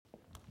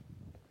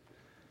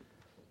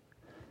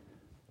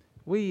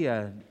We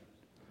are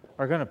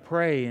going to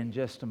pray in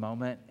just a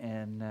moment,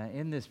 and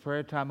in this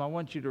prayer time, I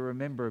want you to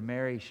remember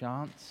Mary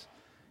Shantz,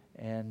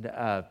 and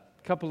a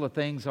couple of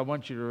things I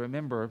want you to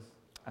remember.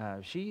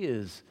 She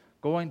is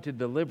going to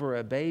deliver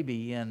a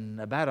baby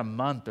in about a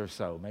month or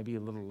so, maybe a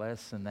little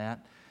less than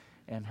that,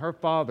 and her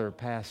father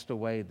passed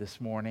away this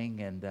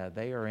morning, and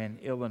they are in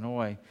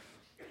Illinois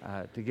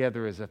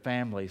together as a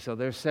family. So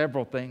there's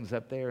several things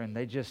up there, and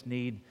they just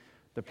need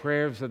the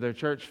prayers of their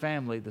church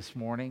family this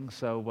morning.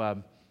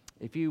 So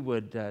if you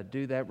would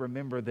do that,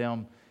 remember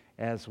them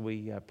as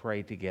we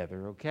pray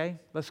together, okay?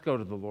 Let's go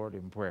to the Lord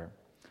in prayer.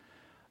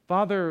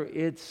 Father,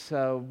 it's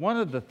one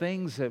of the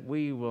things that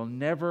we will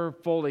never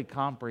fully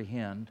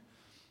comprehend,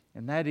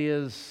 and that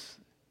is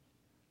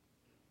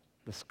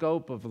the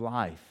scope of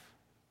life.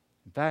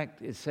 In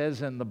fact, it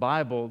says in the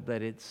Bible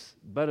that it's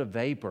but a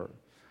vapor.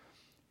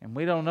 And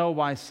we don't know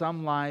why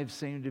some lives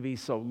seem to be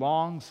so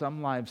long,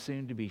 some lives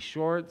seem to be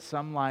short,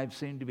 some lives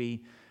seem to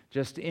be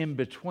just in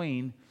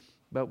between.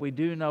 But we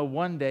do know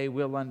one day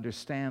we'll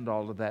understand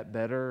all of that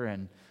better.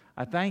 And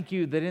I thank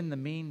you that in the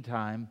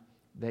meantime,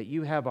 that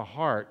you have a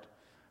heart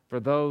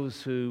for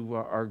those who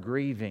are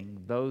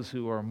grieving, those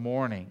who are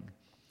mourning.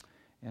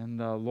 And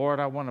Lord,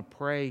 I want to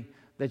pray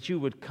that you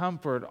would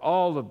comfort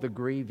all of the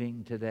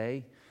grieving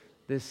today.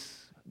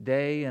 This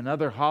day and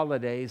other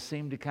holidays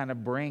seem to kind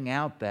of bring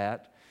out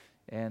that.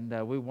 And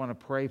we want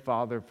to pray,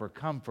 Father, for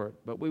comfort.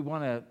 But we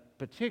want to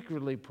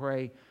particularly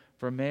pray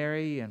for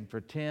Mary and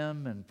for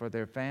Tim and for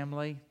their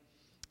family.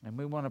 And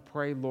we want to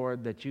pray,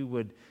 Lord, that you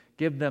would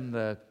give them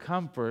the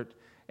comfort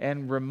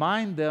and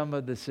remind them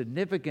of the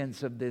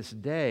significance of this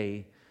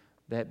day,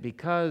 that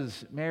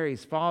because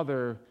Mary's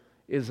father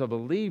is a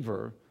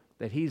believer,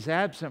 that he's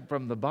absent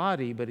from the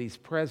body, but he's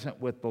present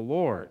with the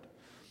Lord.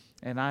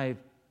 And I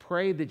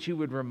pray that you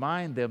would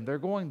remind them they're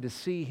going to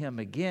see him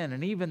again,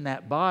 and even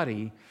that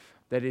body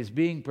that is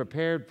being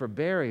prepared for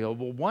burial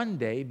will one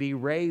day be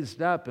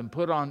raised up and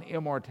put on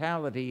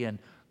immortality and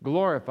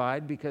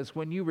glorified, because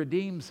when you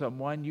redeem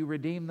someone, you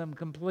redeem them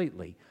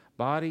completely,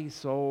 body,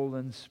 soul,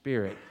 and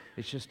spirit.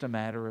 It's just a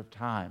matter of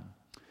time.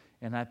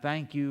 And I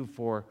thank you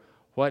for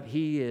what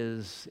he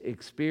is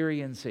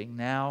experiencing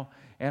now.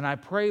 And I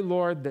pray,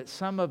 Lord, that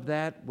some of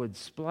that would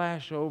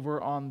splash over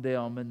on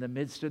them in the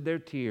midst of their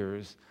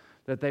tears,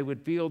 that they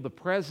would feel the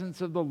presence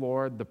of the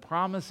Lord, the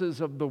promises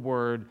of the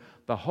Word,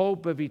 the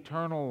hope of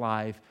eternal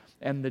life,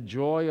 and the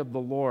joy of the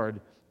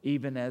Lord,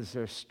 even as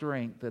their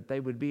strength, that they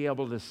would be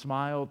able to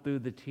smile through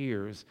the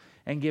tears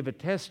and give a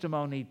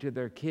testimony to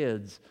their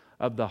kids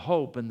of the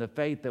hope and the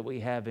faith that we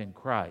have in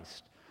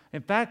Christ.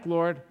 In fact,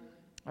 Lord,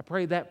 I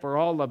pray that for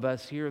all of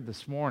us here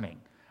this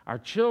morning. Our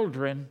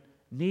children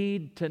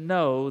need to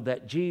know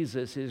that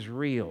Jesus is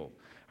real.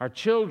 Our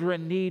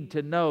children need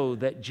to know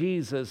that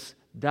Jesus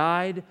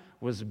died,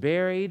 was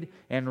buried,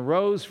 and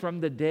rose from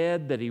the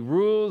dead, that he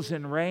rules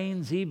and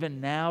reigns even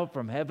now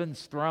from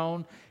heaven's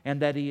throne,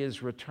 and that he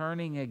is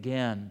returning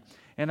again.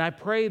 And I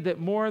pray that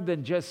more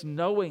than just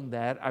knowing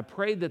that, I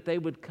pray that they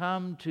would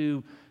come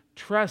to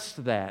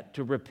trust that,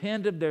 to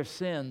repent of their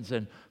sins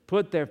and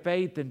put their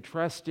faith and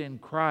trust in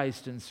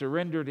Christ and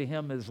surrender to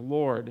him as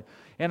Lord.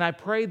 And I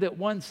pray that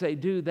once they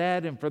do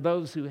that, and for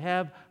those who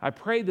have, I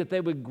pray that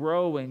they would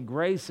grow in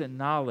grace and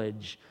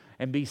knowledge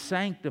and be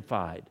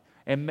sanctified.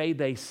 And may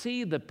they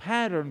see the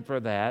pattern for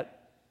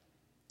that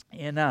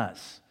in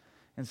us.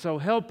 And so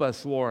help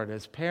us, Lord,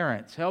 as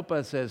parents. Help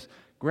us as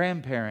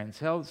grandparents.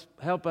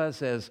 Help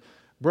us as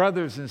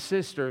brothers and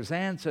sisters,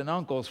 aunts and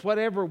uncles,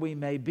 whatever we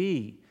may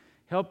be.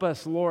 Help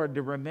us, Lord,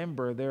 to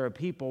remember there are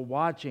people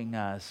watching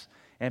us.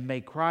 And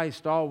may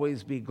Christ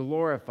always be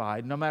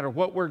glorified, no matter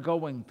what we're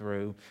going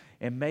through.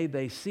 And may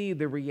they see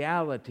the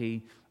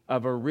reality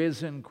of a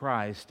risen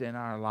Christ in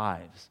our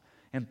lives.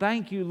 And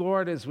thank you,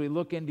 Lord, as we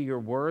look into your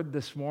word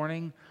this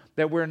morning,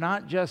 that we're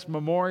not just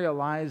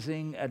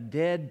memorializing a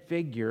dead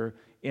figure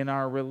in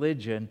our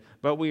religion,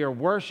 but we are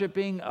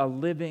worshiping a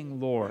living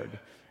Lord.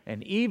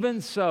 And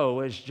even so,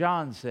 as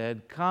John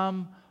said,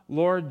 come,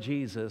 Lord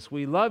Jesus.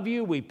 We love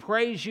you, we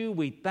praise you,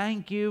 we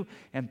thank you,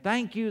 and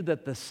thank you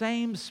that the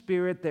same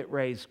Spirit that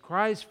raised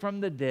Christ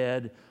from the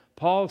dead,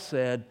 Paul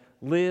said,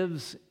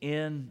 lives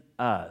in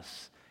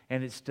us.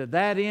 And it's to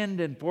that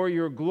end and for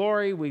your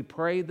glory we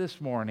pray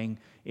this morning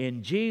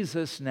in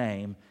Jesus'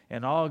 name.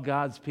 And all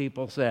God's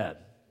people said,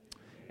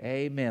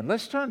 amen.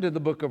 Let's turn to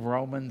the book of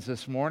Romans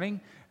this morning.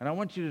 And I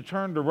want you to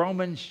turn to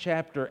Romans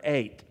chapter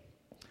 8.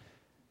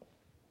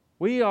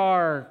 We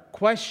are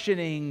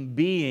questioning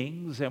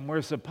beings, and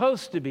we're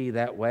supposed to be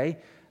that way.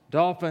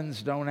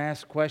 Dolphins don't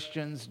ask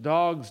questions.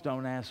 Dogs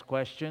don't ask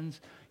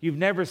questions. You've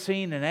never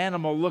seen an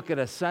animal look at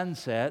a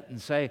sunset and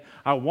say,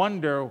 I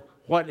wonder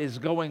what is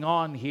going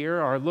on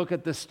here, or look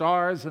at the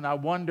stars and I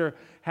wonder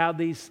how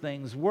these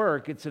things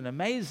work. It's an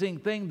amazing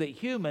thing that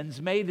humans,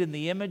 made in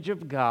the image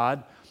of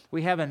God,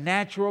 we have a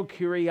natural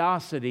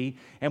curiosity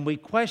and we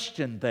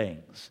question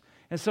things.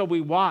 And so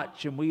we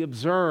watch and we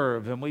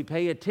observe and we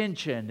pay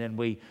attention and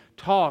we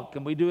talk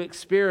and we do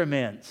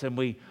experiments and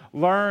we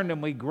learn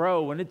and we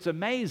grow. And it's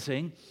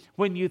amazing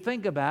when you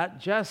think about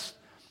just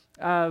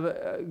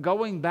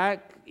going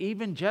back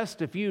even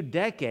just a few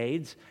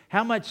decades,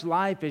 how much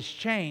life has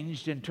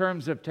changed in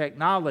terms of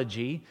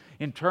technology,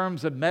 in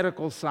terms of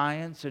medical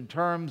science, in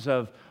terms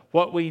of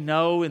what we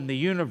know in the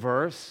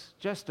universe.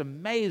 Just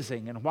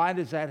amazing. And why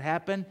does that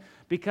happen?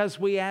 Because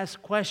we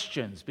ask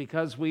questions,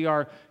 because we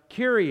are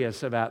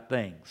curious about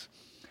things.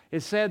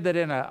 It's said that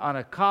on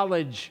a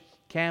college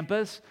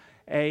campus,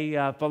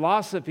 a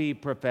philosophy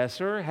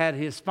professor had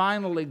his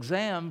final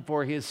exam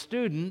for his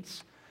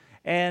students.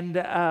 And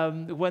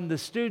when the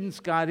students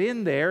got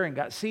in there and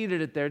got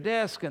seated at their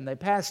desk and they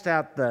passed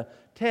out the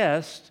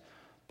test,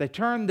 they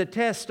turned the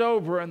test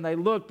over and they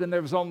looked, and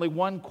there was only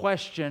one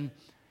question,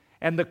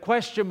 and the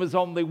question was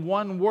only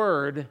one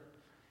word,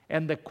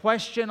 and the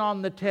question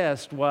on the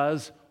test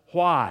was,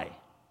 why?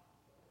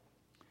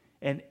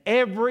 And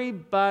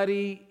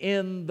everybody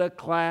in the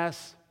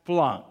class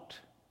flunked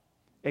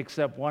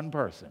except one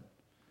person.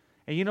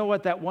 And you know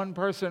what that one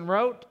person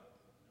wrote?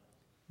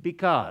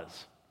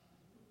 Because.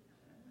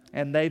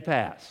 And they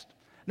passed.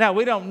 Now,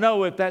 we don't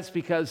know if that's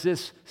because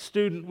this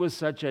student was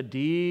such a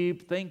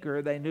deep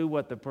thinker, they knew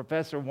what the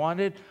professor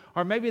wanted,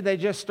 or maybe they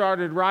just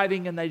started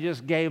writing and they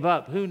just gave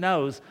up. Who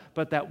knows?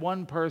 But that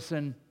one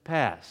person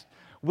passed.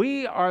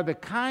 We are the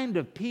kind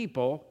of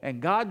people,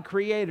 and God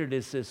created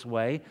us this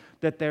way,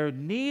 that there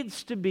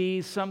needs to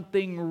be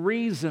something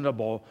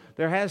reasonable.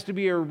 There has to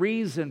be a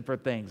reason for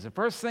things. The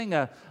first thing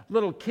a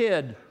little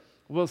kid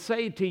will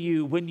say to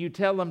you when you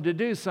tell them to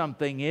do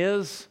something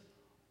is,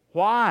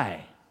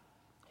 why?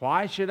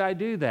 Why should I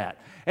do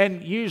that?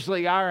 And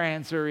usually our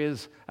answer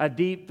is a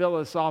deep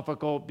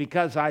philosophical,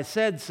 because I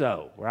said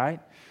so,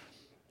 right?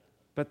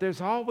 But there's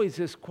always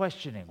this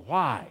questioning,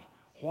 why?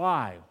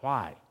 Why?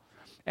 Why?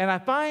 And I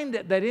find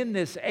that in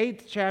this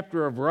 8th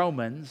chapter of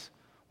Romans,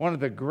 one of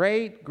the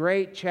great,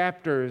 great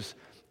chapters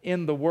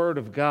in the Word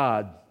of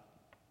God,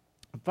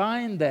 I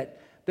find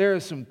that there are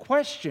some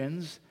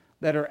questions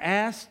that are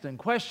asked and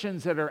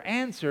questions that are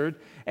answered.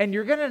 And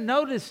you're going to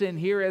notice in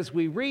here as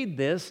we read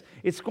this,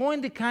 it's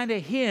going to kind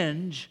of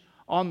hinge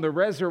on the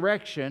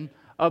resurrection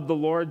of the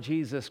Lord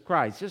Jesus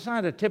Christ. It's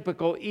not a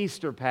typical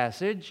Easter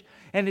passage,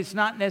 and it's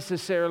not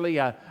necessarily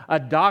a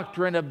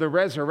doctrine of the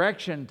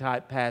resurrection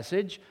type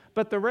passage,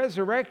 but the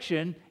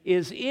resurrection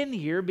is in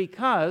here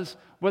because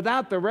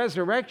without the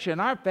resurrection,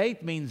 our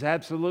faith means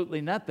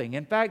absolutely nothing.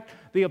 In fact,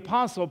 the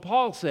Apostle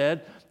Paul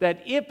said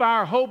that if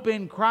our hope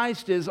in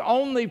Christ is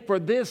only for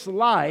this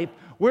life,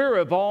 we're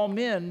of all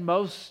men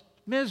most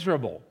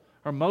miserable,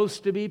 or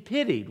most to be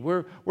pitied.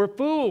 We're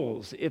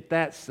fools if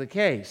that's the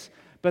case.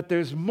 But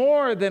there's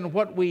more than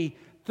what we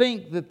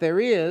think that there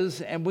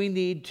is, and we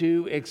need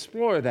to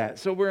explore that.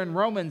 So we're in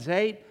Romans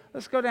 8.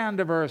 Let's go down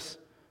to verse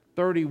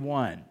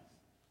 31.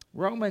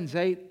 Romans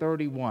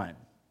 8:31.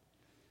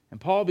 And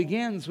Paul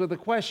begins with a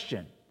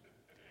question.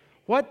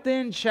 What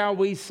then shall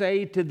we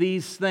say to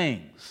these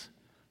things?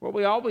 Well,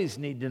 we always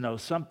need to know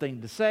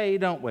something to say,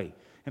 don't we?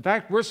 In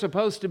fact, we're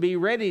supposed to be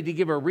ready to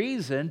give a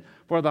reason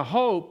for the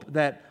hope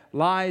that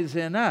lies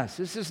in us.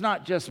 This is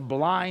not just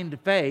blind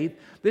faith.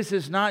 This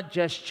is not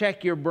just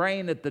check your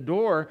brain at the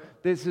door.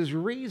 This is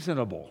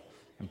reasonable.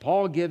 And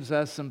Paul gives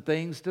us some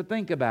things to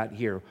think about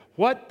here.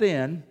 What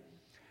then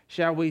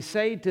shall we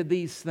say to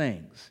these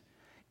things?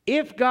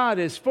 If God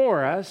is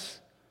for us,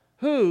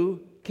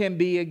 who can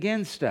be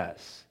against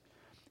us?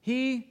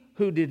 He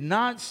who did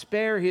not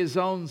spare his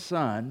own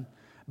Son,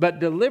 but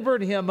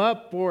delivered him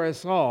up for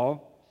us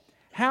all,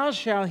 how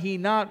shall he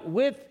not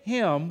with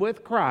him,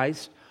 with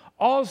Christ,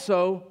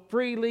 also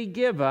freely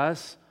give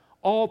us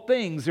all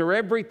things, or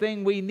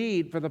everything we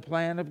need for the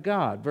plan of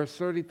God? Verse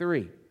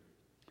 33.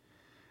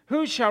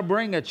 Who shall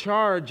bring a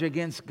charge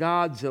against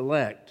God's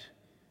elect?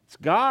 It's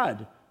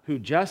God who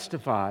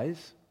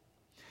justifies.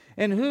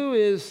 And who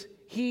is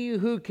he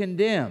who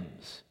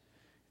condemns?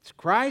 It's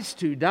Christ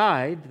who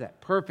died,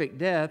 that perfect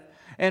death,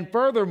 and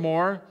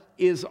furthermore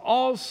is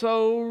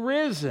also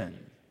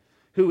risen,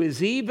 who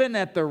is even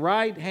at the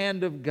right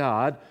hand of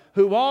God,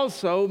 who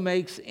also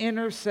makes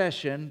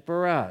intercession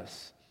for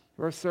us.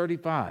 Verse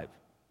 35.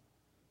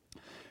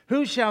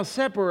 Who shall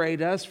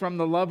separate us from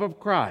the love of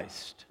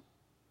Christ?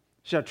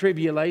 Shall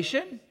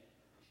tribulation,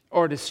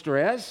 or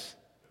distress,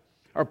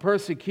 or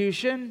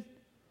persecution,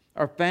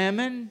 or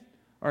famine,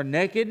 or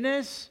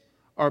nakedness,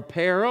 or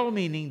peril,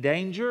 meaning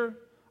danger,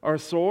 or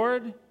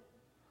sword?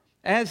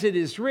 As it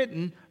is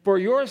written, for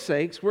your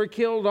sakes we're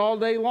killed all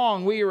day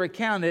long. We are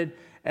accounted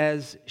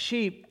as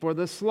sheep for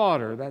the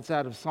slaughter. That's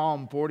out of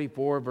Psalm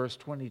 44, verse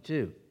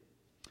 22.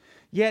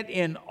 Yet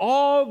in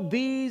all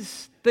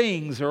these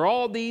things, or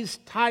all these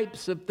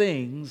types of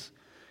things,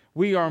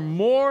 we are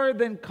more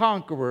than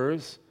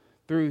conquerors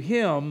through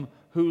Him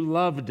who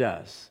loved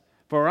us.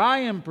 For I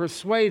am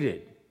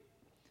persuaded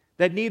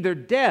that neither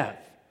death,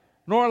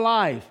 nor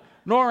life,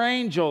 nor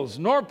angels,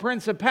 nor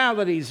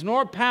principalities,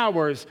 nor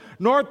powers,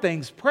 nor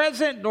things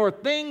present, nor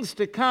things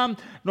to come,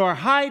 nor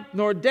height,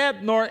 nor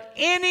depth, nor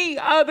any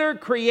other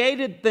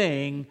created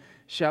thing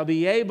shall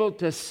be able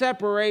to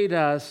separate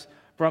us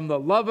from the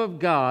love of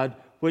God,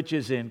 which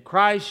is in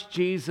Christ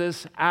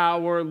Jesus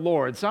our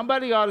Lord.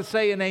 Somebody ought to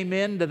say an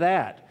amen to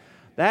that.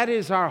 That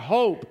is our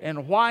hope.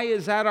 And why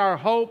is that our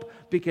hope?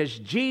 Because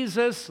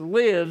Jesus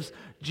lives.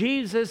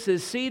 Jesus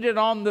is seated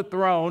on the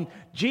throne.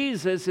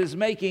 Jesus is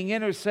making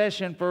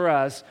intercession for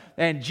us.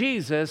 And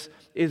Jesus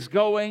is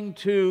going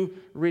to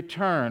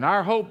return.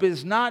 Our hope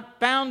is not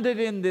founded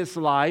in this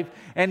life,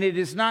 and it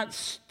is not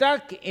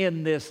stuck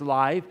in this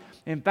life.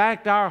 In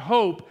fact, our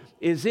hope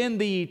is in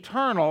the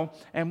eternal,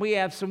 and we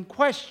have some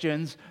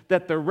questions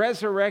that the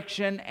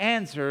resurrection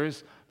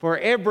answers for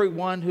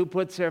everyone who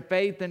puts their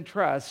faith and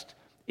trust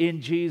in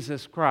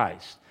Jesus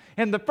Christ.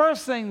 And the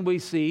first thing we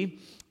see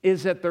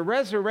is that the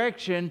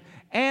resurrection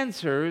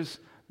answers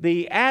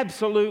the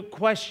absolute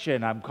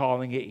question, I'm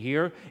calling it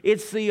here.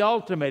 It's the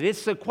ultimate.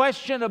 It's the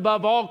question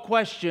above all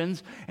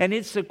questions, and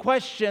it's the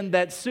question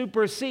that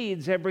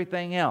supersedes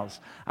everything else.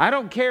 I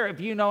don't care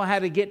if you know how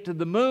to get to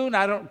the moon.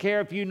 I don't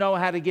care if you know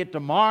how to get to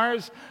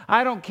Mars.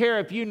 I don't care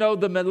if you know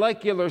the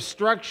molecular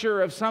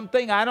structure of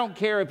something. I don't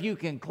care if you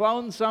can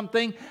clone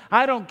something.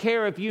 I don't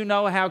care if you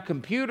know how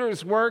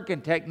computers work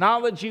and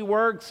technology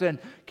works and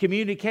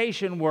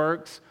communication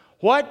works.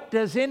 What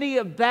does any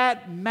of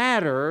that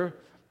matter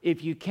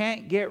if you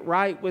can't get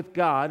right with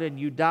God and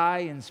you die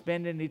and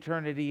spend an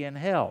eternity in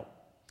hell?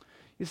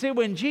 You see,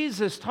 when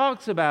Jesus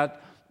talks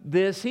about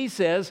this, he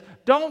says,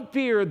 don't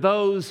fear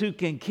those who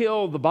can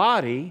kill the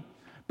body,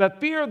 but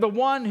fear the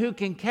one who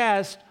can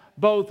cast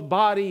both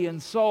body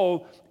and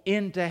soul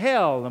into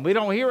hell. And we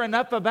don't hear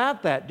enough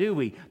about that, do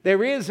we?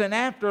 There is an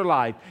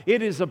afterlife.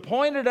 It is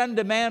appointed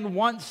unto man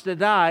once to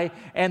die,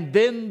 and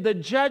then the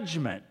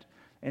judgment.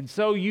 And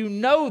so you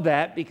know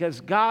that because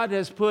God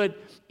has put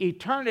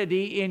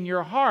eternity in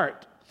your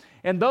heart.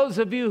 And those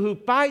of you who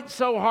fight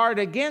so hard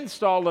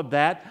against all of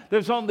that,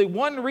 there's only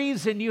one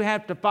reason you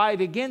have to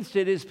fight against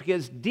it, is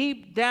because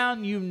deep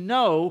down you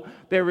know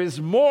there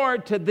is more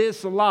to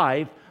this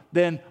life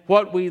than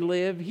what we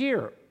live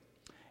here.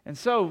 And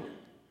so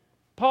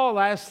Paul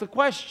asks the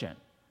question,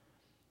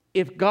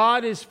 if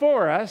God is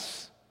for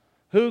us,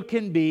 who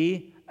can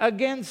be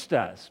against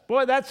us?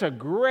 Boy, that's a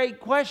great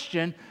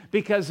question,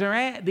 because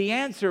the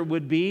answer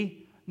would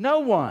be no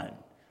one.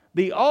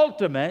 The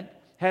ultimate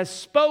has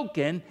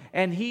spoken,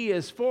 and he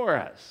is for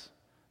us.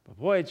 But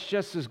boy, it's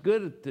just as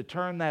good to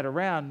turn that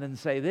around and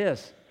say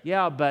this,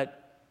 yeah,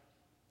 but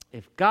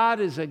if God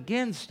is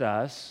against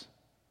us,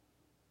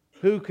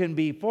 who can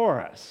be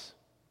for us?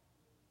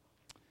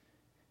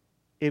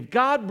 If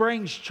God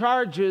brings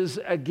charges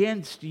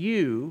against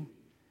you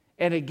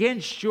and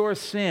against your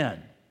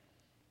sin,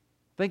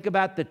 think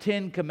about the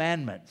 10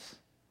 Commandments.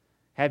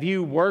 Have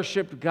you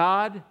worshiped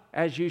God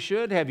as you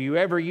should? Have you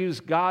ever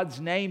used God's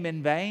name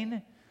in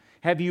vain?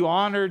 Have you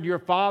honored your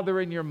father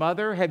and your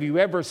mother? Have you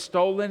ever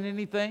stolen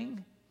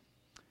anything?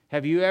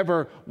 Have you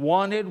ever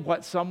wanted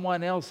what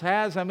someone else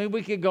has? I mean,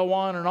 we could go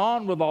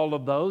on with all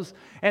of those.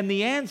 And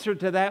the answer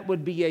to that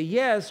would be a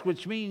yes,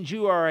 which means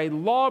you are a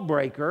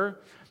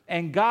lawbreaker.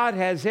 And God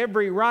has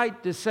every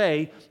right to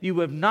say, you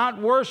have not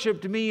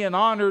worshiped me and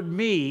honored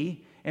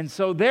me, and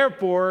so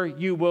therefore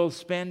you will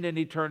spend an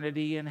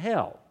eternity in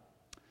hell.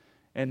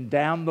 And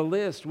down the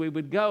list we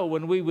would go,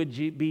 and we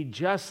would be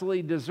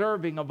justly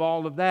deserving of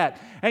all of that.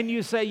 And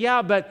you say,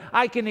 yeah, but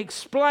I can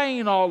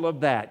explain all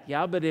of that.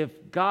 Yeah, but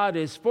if God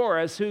is for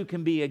us, who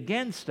can be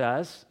against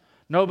us?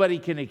 Nobody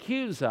can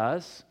accuse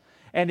us.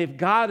 And if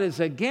God is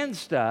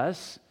against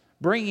us,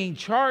 bringing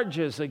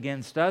charges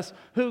against us,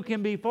 who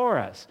can be for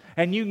us?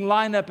 And you can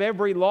line up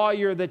every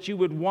lawyer that you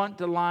would want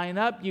to line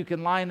up. You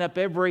can line up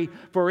every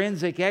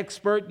forensic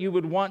expert you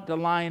would want to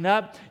line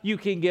up. You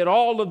can get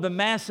all of the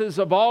masses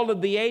of all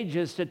of the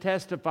ages to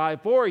testify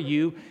for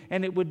you,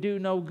 and it would do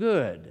no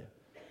good,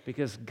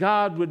 because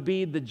God would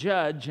be the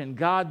judge, and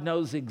God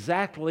knows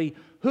exactly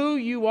who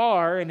you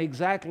are and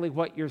exactly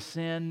what your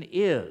sin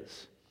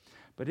is.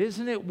 But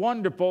isn't it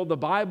wonderful? The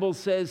Bible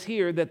says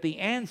here that the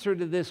answer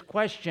to this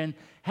question,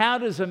 how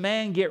does a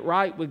man get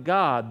right with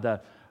God?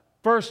 The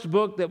first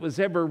book that was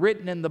ever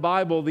written in the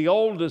Bible, the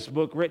oldest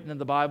book written in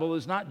the Bible,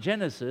 is not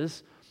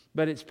Genesis,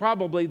 but it's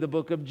probably the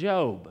book of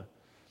Job.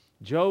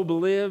 Job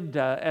lived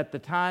at the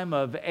time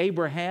of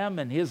Abraham,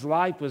 and his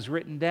life was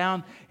written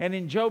down. And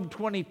in Job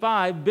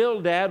 25,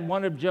 Bildad,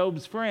 one of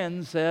Job's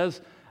friends, says,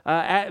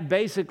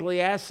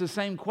 basically asks the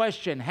same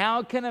question.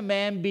 How can a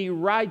man be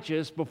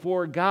righteous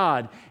before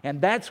God? And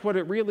that's what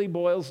it really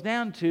boils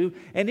down to.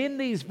 And in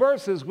these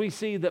verses, we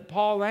see that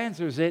Paul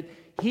answers it.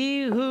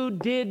 He who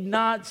did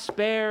not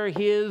spare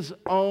his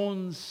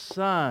own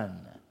son.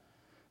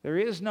 There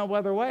is no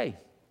other way.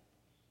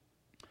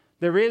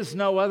 There is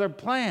no other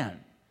plan.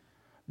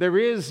 There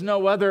is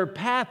no other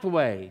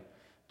pathway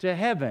to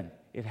heaven.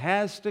 It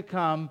has to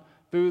come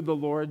through the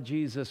Lord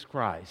Jesus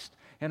Christ.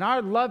 And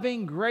our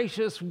loving,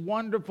 gracious,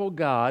 wonderful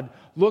God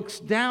looks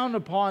down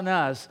upon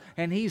us,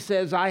 and He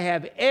says, I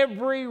have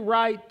every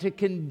right to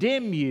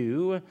condemn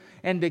you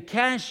and to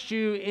cast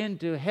you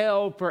into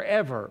hell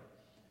forever,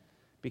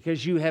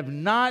 because you have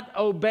not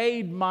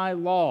obeyed my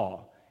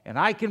law. And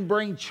I can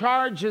bring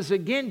charges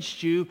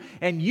against you,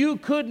 and you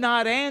could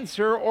not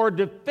answer or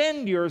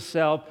defend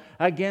yourself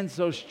against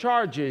those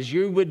charges.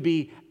 You would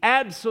be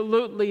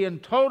absolutely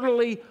and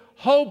totally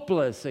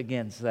hopeless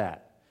against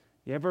that.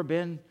 You ever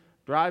been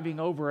driving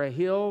over a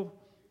hill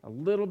a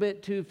little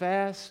bit too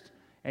fast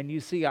and you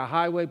see a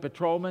highway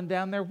patrolman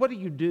down there? What do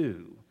you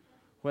do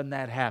when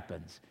that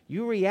happens?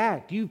 You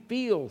react. You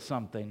feel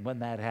something when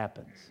that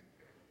happens.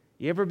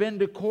 You ever been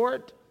to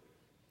court?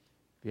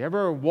 You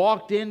ever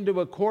walked into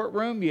a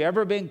courtroom? You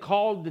ever been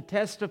called to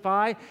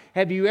testify?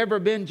 Have you ever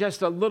been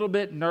just a little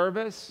bit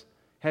nervous?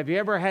 Have you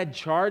ever had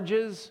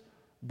charges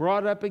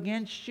brought up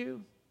against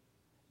you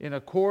in a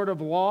court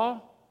of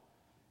law?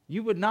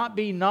 You would not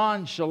be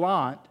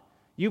nonchalant.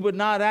 You would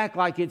not act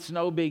like it's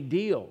no big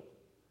deal.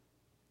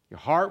 Your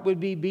heart would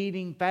be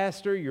beating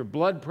faster. Your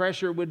blood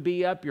pressure would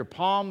be up. Your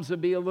palms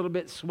would be a little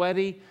bit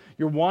sweaty.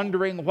 You're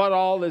wondering what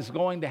all is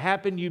going to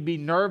happen. You'd be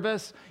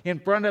nervous in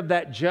front of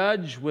that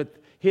judge with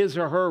his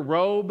or her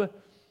robe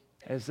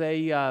as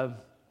they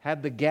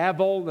have the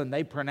gavel and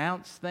they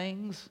pronounce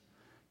things.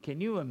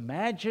 Can you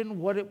imagine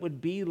what it would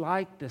be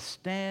like to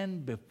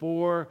stand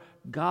before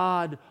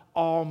God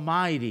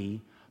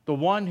Almighty, the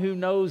one who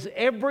knows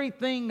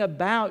everything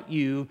about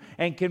you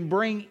and can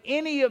bring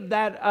any of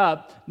that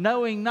up,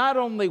 knowing not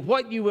only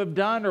what you have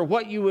done or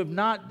what you have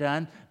not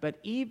done, but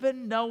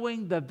even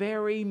knowing the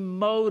very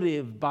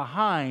motive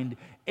behind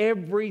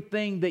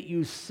everything that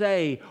you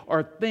say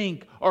or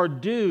think or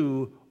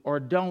do or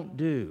don't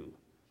do.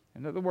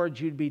 In other words,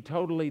 you'd be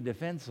totally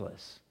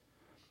defenseless.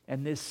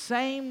 And this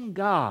same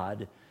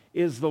God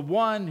is the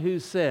one who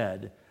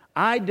said,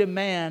 I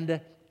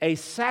demand a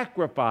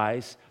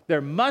sacrifice.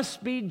 There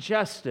must be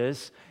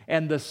justice,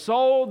 and the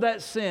soul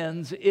that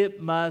sins,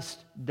 it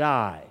must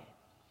die.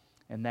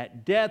 And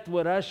that death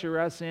would usher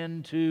us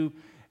into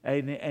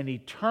an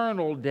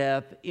eternal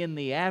death in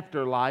the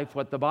afterlife,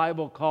 what the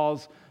Bible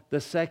calls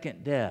the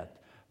second death.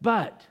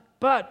 But,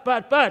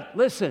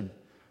 listen,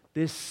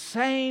 this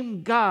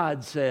same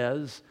God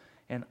says,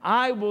 and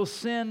I will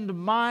send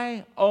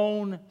my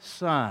own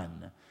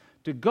Son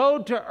to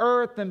go to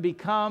earth and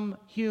become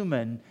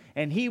human,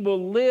 and He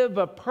will live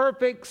a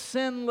perfect,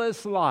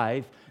 sinless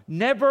life,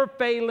 never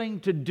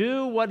failing to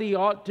do what He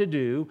ought to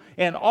do,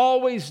 and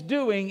always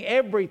doing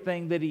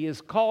everything that He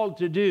is called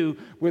to do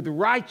with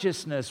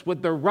righteousness,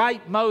 with the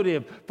right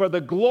motive, for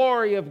the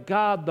glory of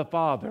God the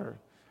Father.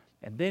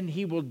 And then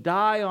He will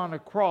die on a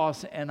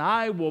cross, and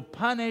I will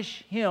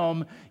punish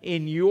Him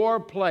in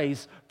your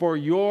place for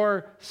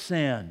your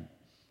sin.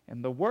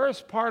 And the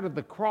worst part of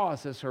the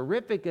cross, as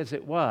horrific as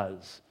it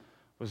was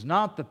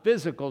not the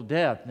physical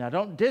death. Now,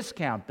 don't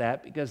discount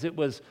that, because it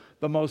was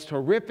the most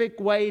horrific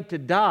way to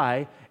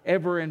die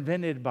ever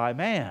invented by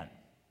man.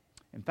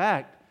 In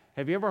fact,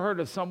 have you ever heard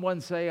of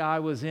someone say, I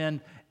was in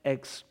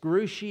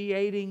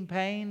excruciating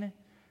pain?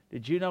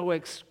 Did you know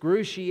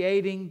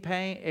excruciating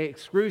pain,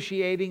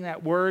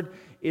 that word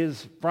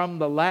is from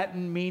the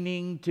Latin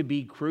meaning to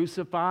be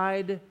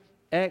crucified?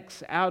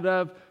 Ex out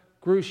of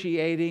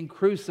cruciating,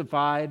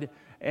 crucified.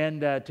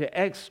 And to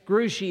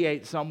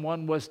excruciate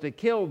someone was to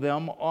kill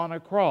them on a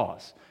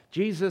cross.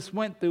 Jesus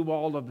went through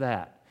all of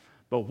that.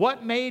 But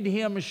what made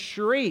Him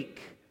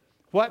shriek,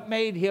 what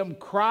made Him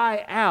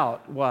cry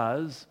out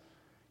was,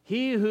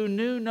 He who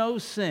knew no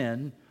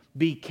sin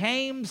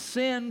became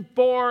sin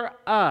for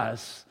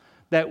us,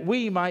 that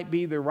we might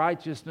be the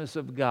righteousness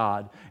of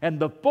God. And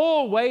the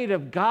full weight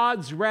of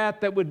God's wrath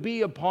that would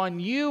be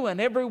upon you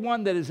and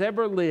everyone that has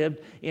ever lived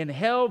in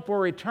hell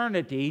for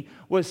eternity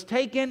was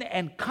taken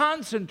and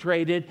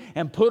concentrated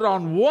and put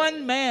on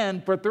one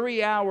man for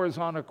 3 hours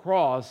on a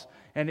cross,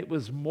 and it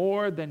was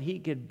more than He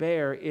could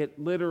bear. It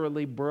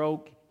literally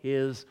broke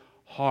His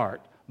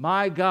heart.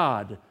 My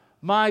God,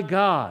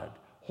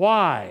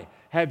 why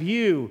have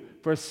you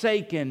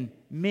forsaken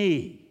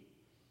me?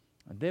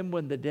 And then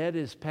when the debt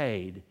is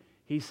paid,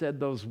 He said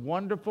those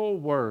wonderful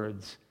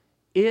words,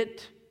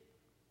 it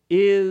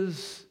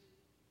is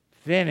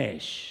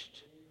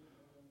finished.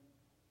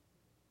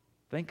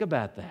 Think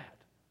about that.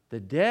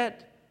 The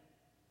debt,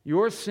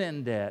 your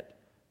sin debt,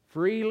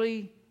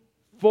 freely,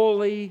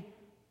 fully,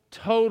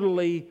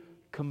 totally,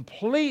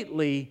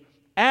 completely,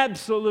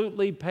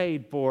 absolutely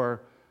paid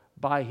for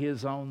by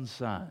His own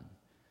Son.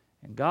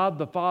 And God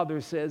the Father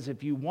says,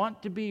 if you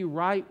want to be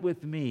right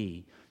with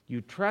me, you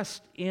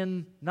trust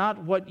in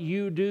not what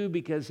you do,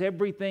 because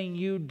everything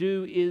you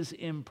do is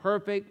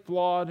imperfect,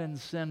 flawed, and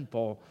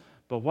sinful.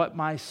 But what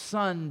my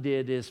Son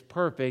did is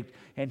perfect,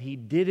 and He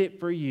did it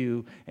for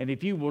you. And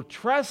if you will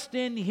trust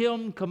in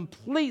Him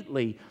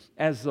completely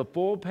as the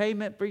full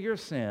payment for your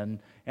sin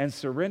and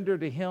surrender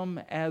to Him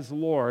as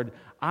Lord,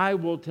 I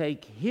will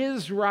take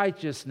His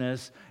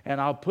righteousness and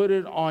I'll put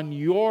it on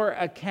your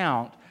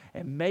account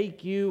and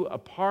make you a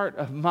part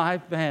of my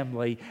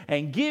family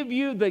and give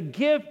you the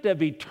gift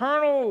of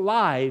eternal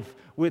life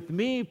with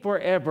me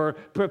forever,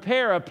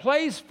 prepare a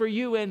place for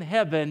you in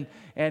heaven,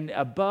 and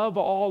above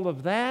all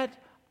of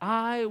that,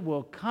 I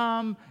will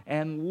come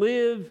and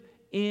live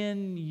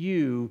in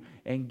you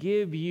and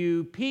give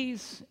you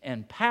peace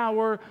and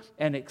power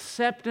and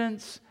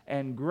acceptance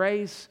and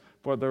grace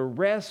for the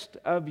rest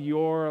of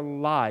your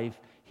life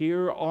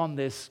here on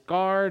this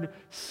scarred,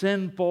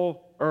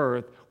 sinful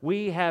earth.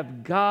 We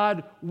have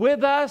God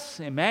with us,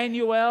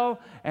 Emmanuel,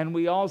 and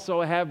we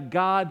also have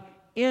God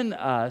in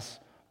us,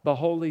 the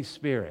Holy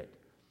Spirit.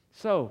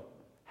 So,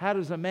 how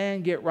does a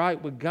man get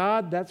right with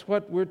God? That's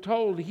what we're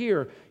told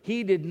here.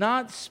 He did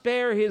not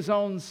spare His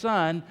own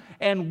Son,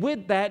 and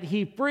with that,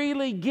 He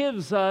freely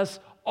gives us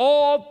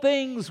all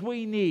things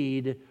we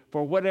need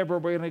for whatever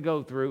we're going to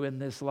go through in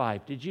this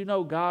life. Did you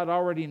know God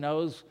already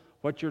knows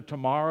what your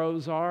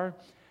tomorrows are?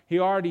 He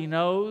already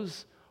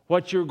knows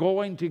what you're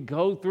going to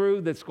go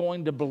through that's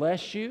going to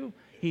bless you.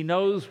 He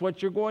knows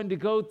what you're going to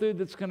go through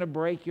that's going to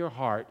break your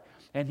heart.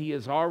 And He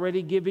has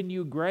already given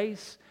you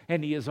grace,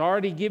 and He has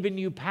already given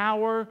you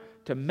power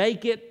to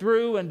make it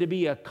through and to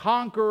be a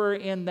conqueror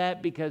in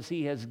that, because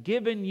He has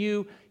given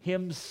you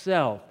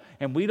Himself.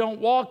 And we don't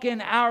walk in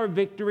our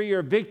victory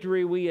or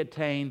victory we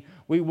attain.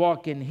 We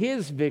walk in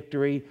His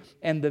victory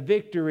and the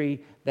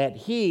victory that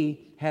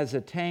He has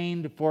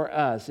attained for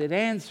us. It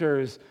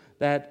answers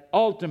that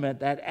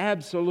ultimate, that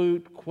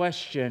absolute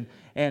question.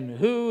 And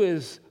who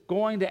is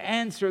going to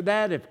answer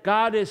that? If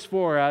God is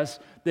for us,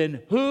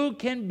 then who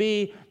can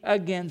be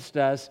against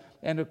us?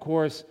 And of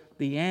course,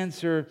 the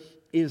answer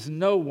is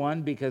no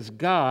one, because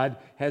God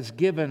has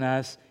given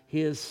us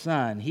His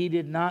Son. He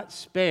did not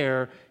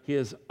spare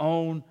His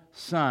own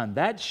Son.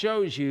 That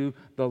shows you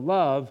the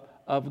love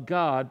of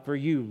God for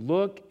you.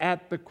 Look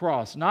at the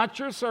cross, not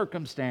your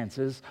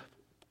circumstances.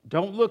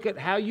 Don't look at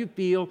how you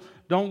feel.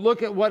 Don't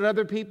look at what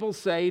other people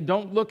say.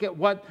 Don't look at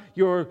what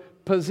your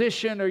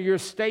position or your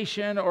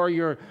station or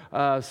your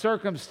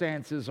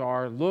circumstances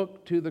are.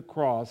 Look to the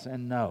cross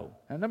and know.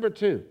 And number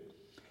two,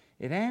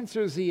 it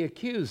answers the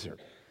accuser.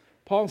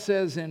 Paul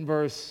says in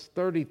verse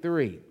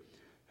 33,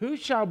 "Who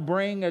shall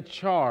bring a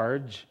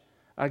charge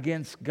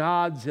against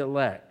God's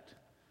elect?"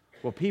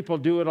 Well, people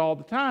do it all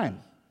the time.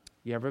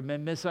 You ever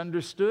been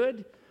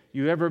misunderstood?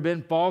 You ever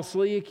been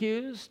falsely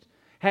accused?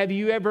 Have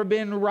you ever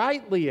been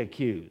rightly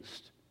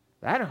accused?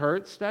 That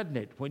hurts, doesn't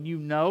it?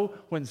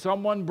 When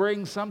someone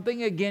brings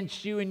something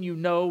against you and you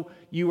know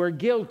you are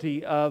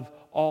guilty of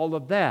all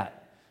of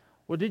that.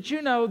 Well, did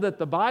you know that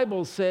the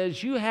Bible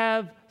says you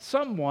have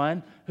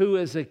someone who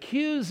is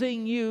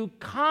accusing you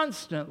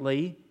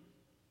constantly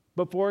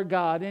before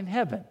God in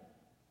heaven?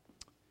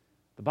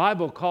 The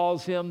Bible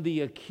calls him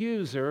the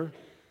accuser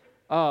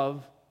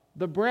of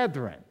the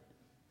brethren.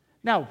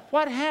 Now,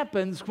 what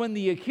happens when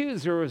the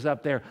accuser is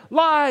up there?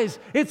 Lies!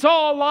 It's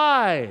all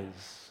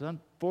lies!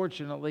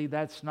 Unfortunately,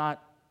 that's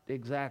not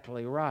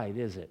exactly right,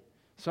 is it?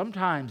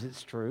 Sometimes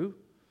it's true,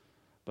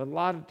 but a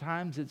lot of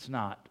times it's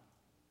not.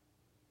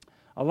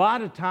 A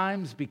lot of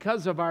times,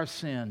 because of our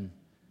sin,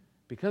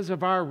 because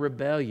of our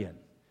rebellion,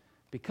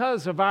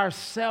 because of our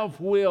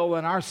self-will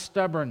and our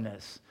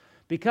stubbornness,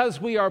 because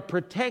we are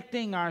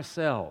protecting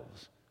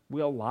ourselves,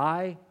 we'll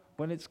lie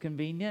when it's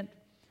convenient,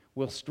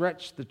 we'll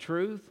stretch the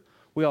truth,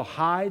 we'll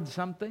hide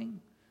something,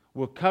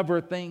 we'll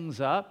cover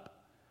things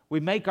up, we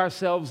make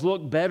ourselves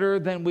look better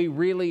than we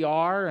really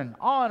are, and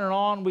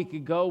on we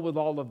could go with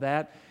all of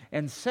that.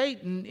 And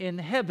Satan in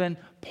heaven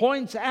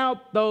points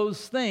out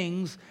those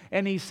things,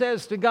 and he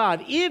says to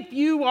God, if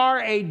you are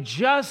a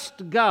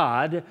just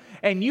God,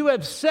 and you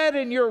have said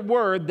in your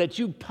word that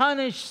you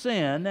punish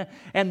sin,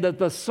 and that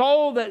the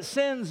soul that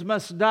sins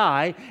must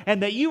die,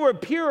 and that you are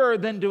purer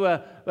than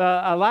to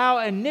allow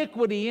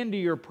iniquity into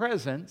your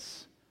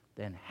presence,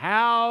 then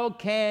how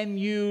can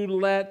you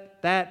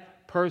let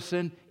that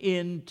person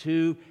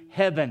into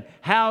heaven?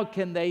 How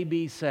can they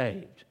be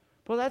saved?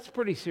 Well, that's a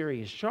pretty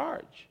serious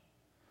charge.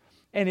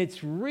 And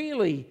it's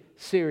really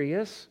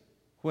serious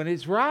when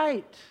it's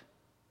right.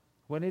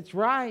 When it's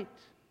right.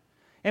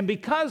 And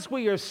because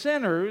we are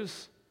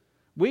sinners,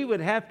 we would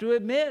have to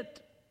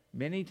admit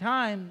many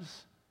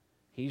times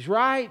he's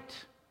right.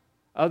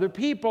 Other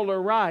people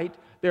are right.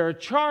 There are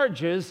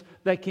charges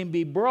that can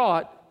be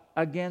brought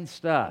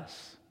against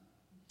us.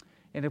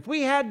 And if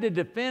we had to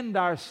defend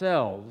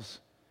ourselves,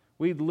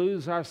 we'd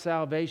lose our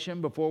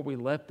salvation before we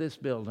left this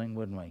building,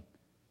 wouldn't we?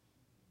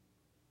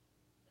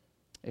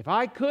 If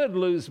I could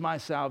lose my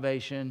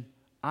salvation,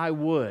 I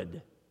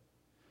would.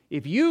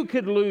 If you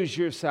could lose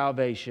your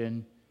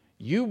salvation,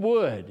 you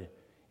would.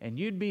 And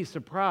you'd be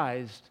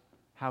surprised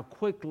how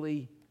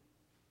quickly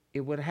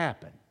it would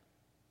happen.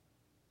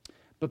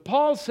 But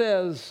Paul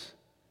says,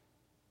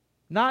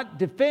 not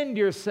defend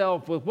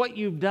yourself with what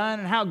you've done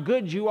and how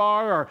good you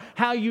are, or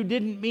how you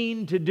didn't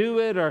mean to do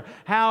it, or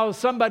how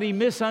somebody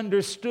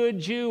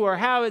misunderstood you, or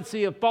how it's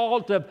the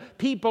fault of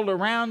people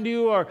around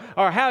you, or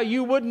how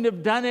you wouldn't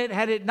have done it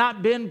had it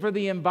not been for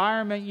the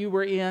environment you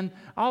were in.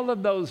 All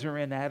of those are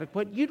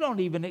inadequate. You don't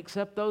even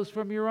accept those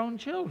from your own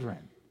children.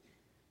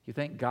 You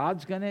think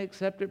God's going to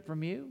accept it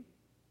from you?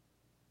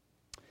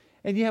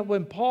 And yet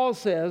when Paul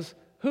says,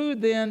 who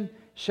then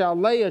shall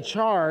lay a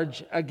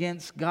charge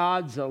against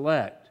God's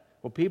elect?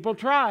 Well, people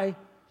try,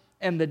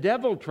 and the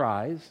devil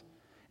tries,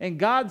 and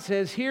God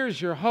says,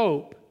 here's your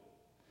hope.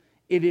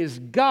 It is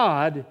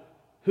God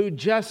who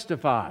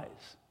justifies.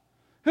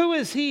 Who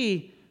is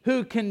he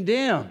who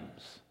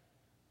condemns?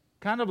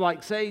 Kind of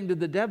like saying to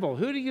the devil,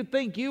 who do you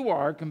think you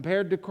are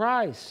compared to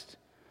Christ?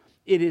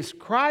 It is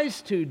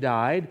Christ who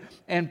died,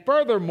 and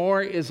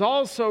furthermore is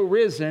also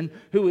risen,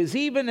 who is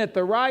even at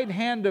the right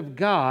hand of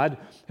God,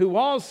 who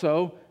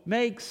also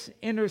makes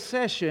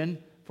intercession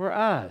for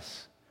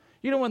us.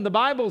 You know, when the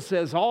Bible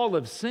says all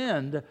have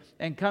sinned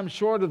and come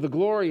short of the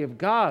glory of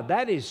God,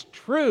 that is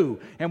true.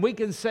 And we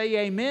can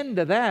say amen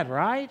to that,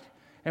 right?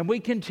 And we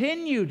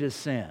continue to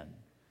sin.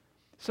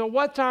 So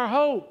what's our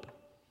hope?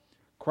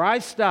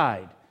 Christ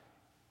died,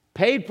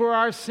 paid for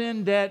our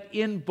sin debt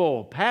in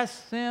full.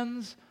 Past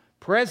sins,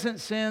 present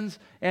sins,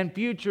 and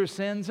future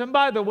sins. And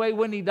by the way,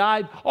 when He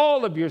died,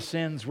 all of your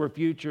sins were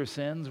future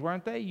sins,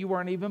 weren't they? You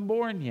weren't even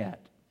born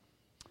yet.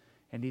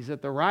 And He's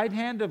at the right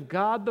hand of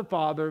God the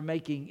Father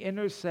making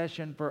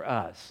intercession for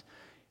us.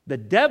 The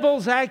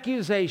devil's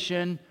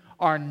accusation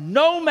are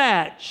no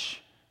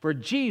match for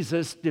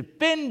Jesus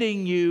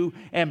defending you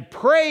and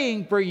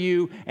praying for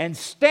you and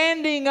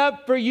standing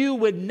up for you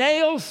with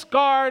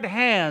nail-scarred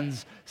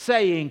hands,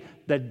 saying,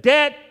 the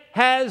debt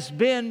has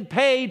been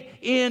paid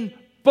in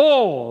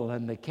full,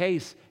 and the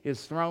case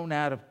is thrown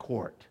out of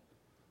court.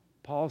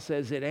 Paul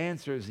says it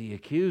answers the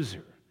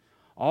accuser.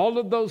 All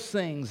of those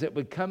things that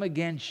would come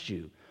against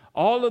you,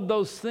 all of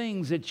those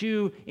things that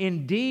you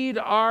indeed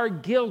are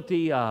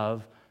guilty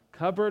of,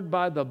 covered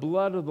by the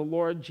blood of the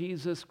Lord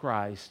Jesus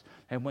Christ.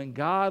 And when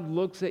God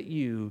looks at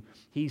you,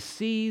 He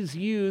sees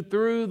you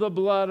through the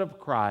blood of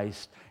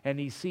Christ, and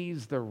He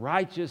sees the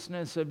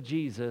righteousness of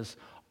Jesus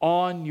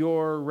on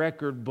your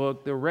record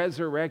book. The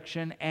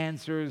resurrection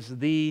answers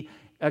the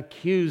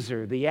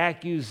accuser, the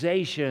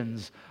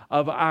accusations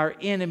of our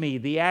enemy,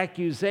 the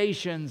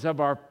accusations of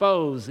our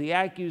foes, the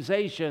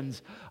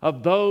accusations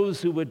of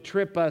those who would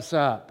trip us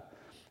up.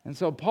 And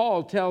so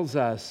Paul tells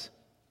us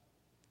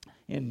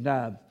in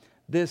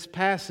this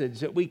passage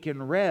that we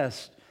can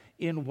rest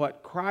in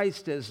what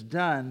Christ has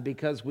done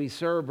because we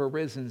serve a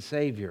risen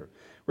Savior.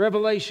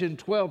 Revelation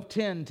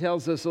 12:10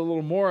 tells us a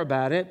little more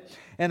about it.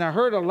 And I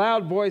heard a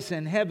loud voice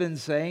in heaven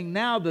saying,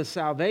 now the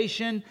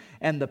salvation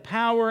and the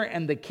power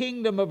and the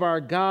kingdom of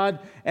our God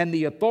and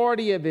the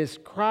authority of His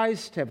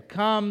Christ have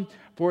come,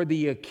 for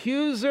the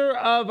accuser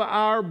of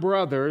our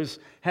brothers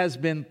has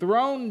been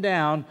thrown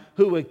down,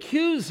 who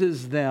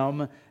accuses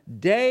them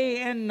day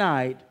and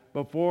night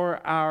before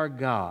our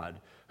God.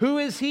 Who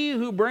is he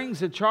who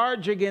brings a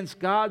charge against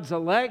God's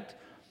elect?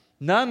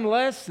 None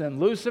less than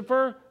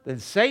Lucifer, than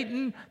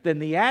Satan, than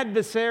the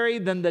adversary,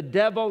 than the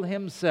devil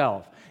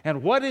himself.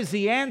 And what is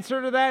the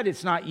answer to that?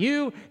 It's not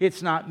you,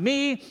 it's not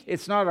me,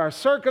 it's not our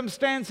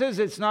circumstances,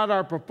 it's not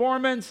our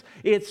performance.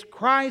 It's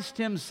Christ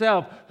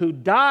Himself who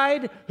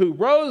died, who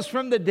rose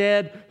from the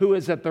dead, who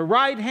is at the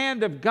right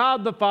hand of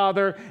God the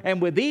Father.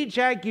 And with each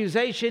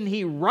accusation,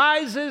 He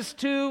rises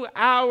to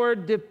our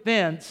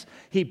defense.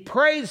 He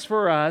prays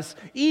for us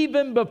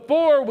even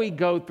before we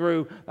go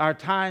through our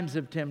times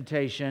of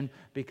temptation,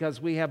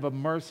 because we have a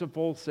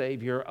merciful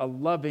Savior, a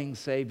loving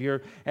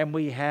Savior, and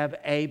we have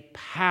a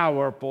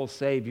powerful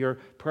Savior.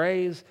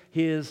 Praise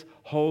His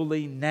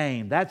holy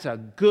name. That's a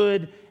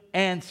good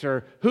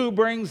answer. Who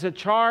brings a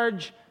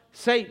charge?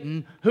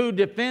 Satan. Who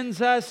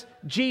defends us?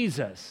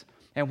 Jesus.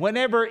 And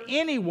whenever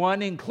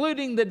anyone,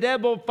 including the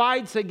devil,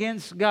 fights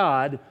against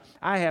God,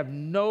 I have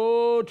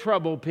no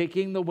trouble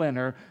picking the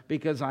winner,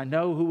 because I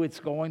know who it's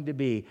going to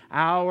be.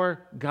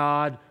 Our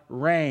God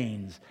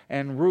reigns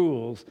and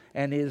rules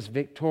and is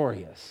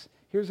victorious.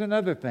 Here's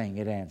another thing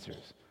it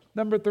answers.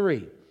 Number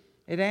 3,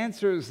 it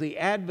answers the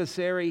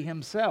adversary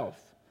himself.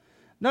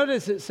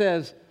 Notice it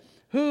says,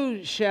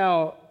 who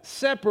shall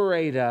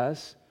separate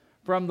us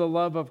from the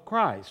love of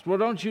Christ? Well,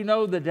 don't you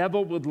know the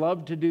devil would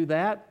love to do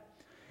that?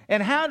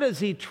 And how does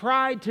he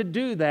try to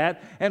do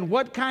that? And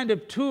what kind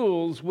of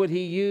tools would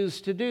he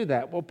use to do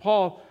that? Well,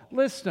 Paul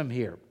lists them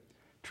here.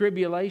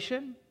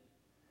 Tribulation.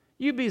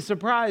 You'd be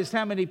surprised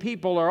how many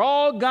people are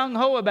all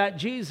gung-ho about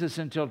Jesus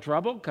until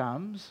trouble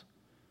comes.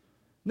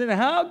 Then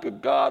how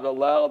could God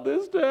allow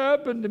this to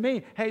happen to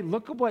me? Hey,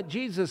 look at what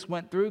Jesus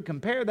went through.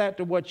 Compare that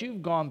to what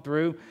you've gone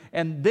through,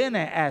 and then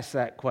ask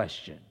that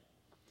question.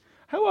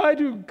 Why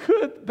do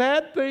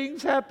bad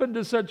things happen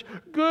to such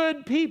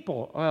good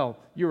people? Well,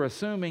 you're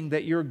assuming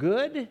that you're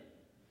good?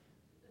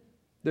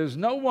 There's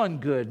no one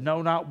good,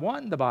 no, not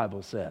one, the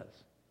Bible says.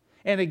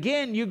 And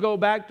again, you go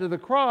back to the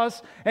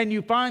cross and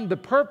you find the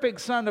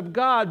perfect Son of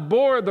God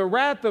bore the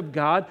wrath of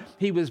God.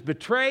 He was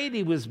betrayed,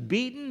 He was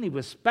beaten, He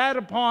was spat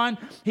upon,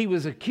 He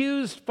was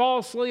accused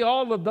falsely,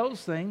 all of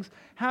those things.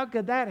 How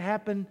could that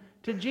happen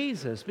to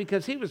Jesus?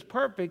 Because He was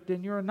perfect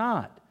and you're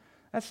not.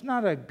 That's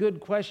not a good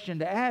question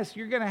to ask.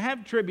 You're going to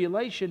have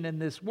tribulation in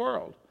this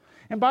world.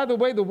 And by the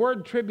way, the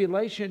word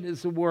tribulation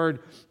is the word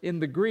in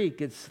the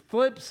Greek. It's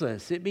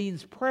thlipsis. It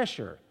means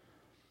pressure.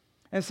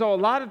 And so a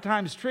lot of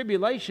times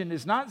tribulation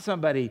is not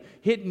somebody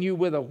hitting you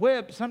with a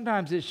whip.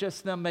 Sometimes it's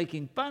just them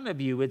making fun of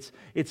you.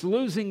 It's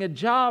losing a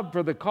job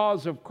for the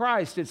cause of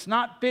Christ. It's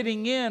not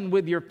fitting in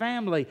with your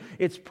family.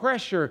 It's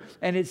pressure,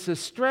 and it's the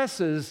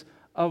stresses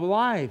of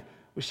life.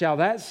 Shall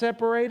that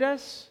separate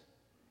us?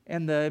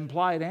 And the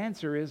implied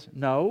answer is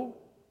no.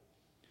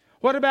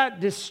 What about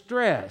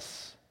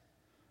distress?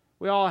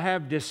 We all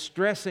have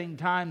distressing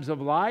times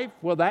of life.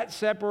 Will that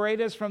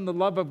separate us from the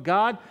love of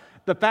God?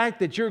 The fact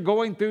that you're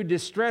going through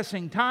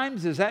distressing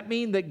times, does that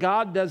mean that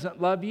God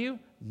doesn't love you?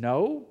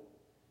 No.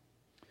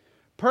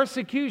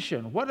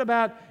 Persecution. What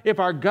about if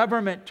our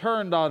government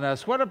turned on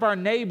us? What if our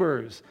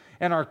neighbors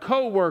and our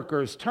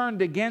co-workers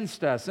turned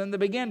against us and they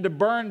began to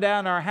burn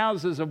down our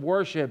houses of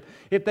worship?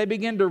 If they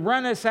begin to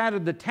run us out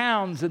of the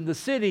towns and the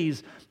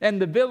cities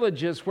and the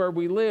villages where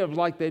we live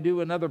like they do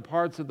in other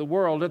parts of the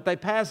world? If they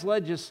pass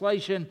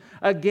legislation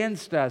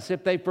against us?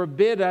 If they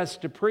forbid us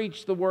to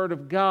preach the Word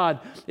of God?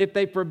 If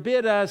they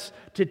forbid us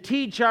to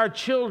teach our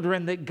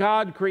children that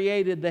God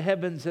created the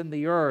heavens and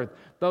the earth?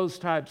 Those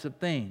types of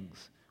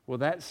things. Will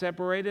that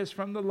separate us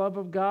from the love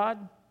of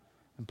God?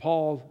 And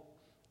Paul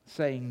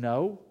saying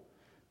no.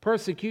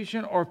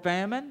 Persecution or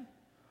famine?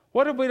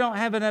 What if we don't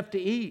have enough to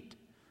eat?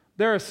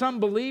 There are some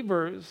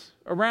believers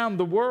around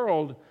the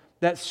world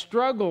that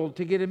struggle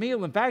to get a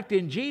meal. In fact,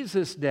 in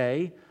Jesus'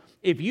 day,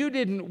 if you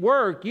didn't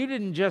work, you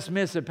didn't just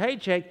miss a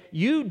paycheck,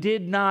 you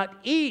did not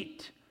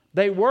eat.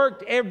 They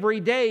worked every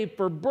day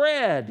for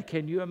bread.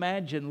 Can you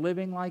imagine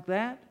living like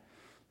that?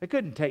 They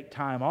couldn't take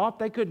time off.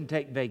 They couldn't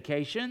take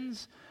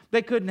vacations.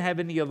 They couldn't have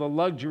any of the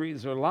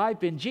luxuries of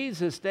life. In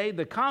Jesus' day,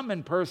 the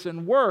common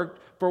person worked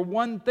for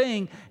one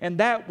thing, and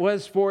that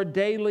was for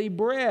daily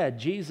bread.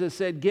 Jesus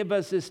said, "Give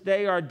us this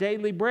day our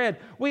daily bread."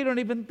 We don't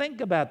even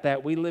think about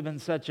that. We live in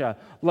such a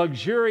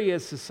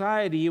luxurious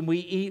society, and we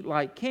eat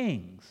like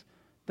kings.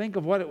 Think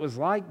of what it was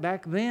like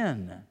back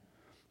then.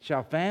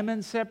 Shall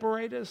famine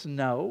separate us?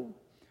 No.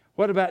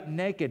 What about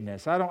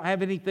nakedness? I don't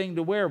have anything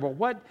to wear. But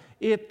what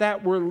if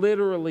that were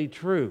literally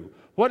true?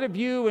 What if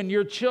you and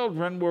your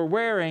children were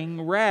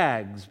wearing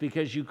rags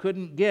because you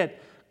couldn't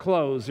get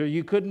clothes or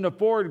you couldn't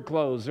afford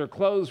clothes or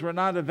clothes were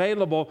not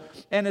available?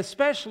 And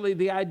especially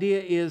the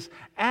idea is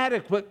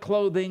adequate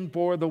clothing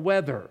for the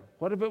weather.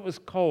 What if it was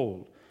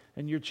cold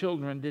and your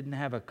children didn't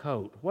have a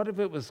coat? What if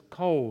it was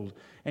cold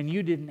and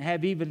you didn't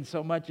have even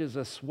so much as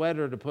a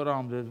sweater to put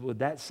on? Would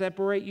that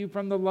separate you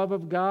from the love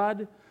of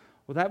God?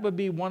 Well, that would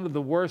be one of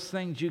the worst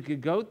things you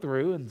could go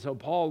through. And so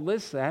Paul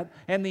lists that.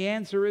 And the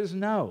answer is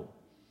no.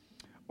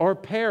 Or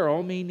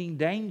peril, meaning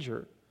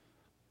danger.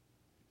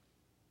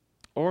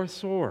 Or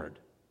sword.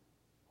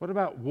 What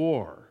about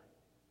war?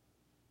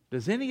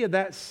 Does any of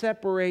that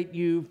separate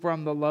you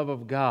from the love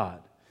of God?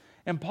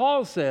 And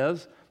Paul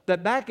says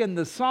that back in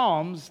the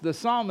Psalms, the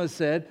psalmist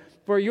said,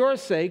 "For your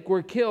sake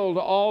we're killed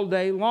all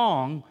day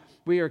long.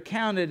 We are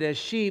counted as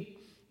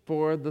sheep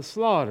for the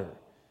slaughter."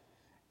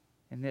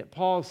 And that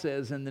Paul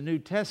says in the New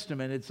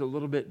Testament, it's a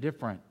little bit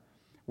different.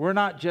 We're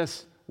not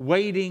just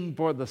waiting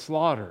for the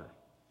slaughter.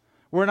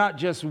 We're not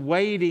just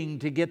waiting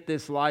to get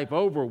this life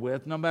over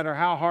with, no matter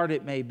how hard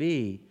it may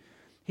be.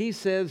 He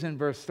says in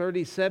verse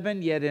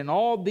 37, "Yet in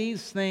all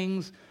these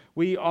things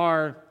we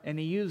are," and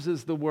he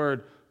uses the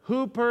word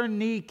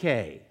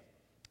huper-nike.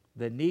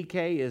 The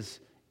Nike is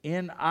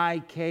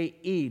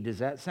Nike. Does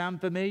that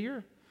sound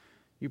familiar?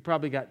 You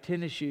probably got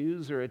tennis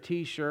shoes or a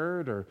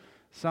t-shirt or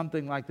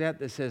something like that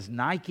that says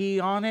Nike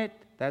on it.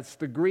 That's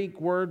the Greek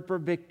word for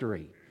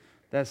victory.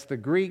 That's the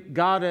Greek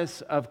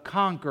goddess of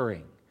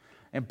conquering.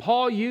 And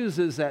Paul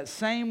uses that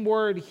same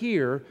word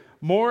here,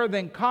 more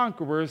than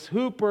conquerors,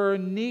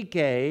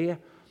 huper-nike,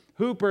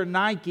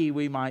 huper-nike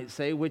we might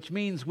say, which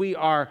means we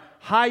are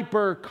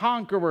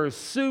hyper-conquerors,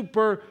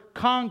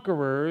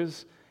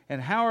 super-conquerors.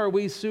 And how are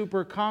we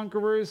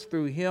super-conquerors?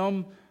 Through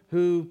Him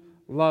who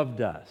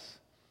loved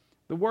us.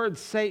 The word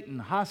Satan,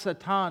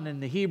 Hasatan in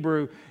the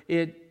Hebrew,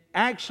 it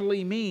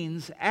actually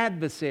means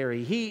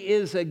adversary. He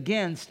is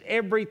against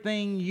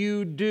everything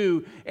you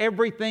do,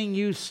 everything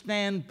you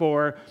stand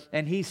for,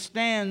 and he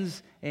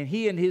stands, and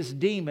he and his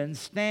demons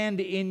stand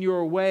in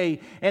your way,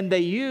 and they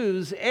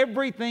use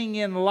everything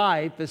in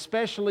life,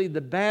 especially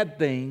the bad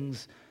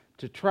things,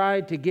 to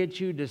try to get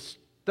you to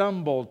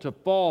stumble, to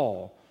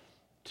fall,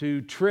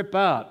 to trip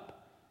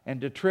up, and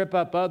to trip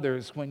up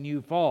others when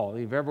you fall.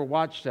 You've ever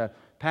watched a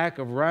pack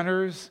of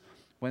runners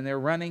when they're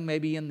running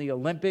maybe in the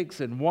Olympics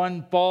and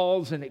one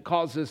falls and it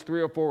causes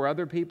 3 or 4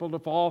 other people to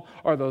fall,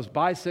 or those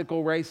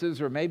bicycle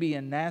races, or maybe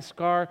in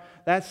NASCAR?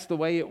 That's the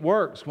way it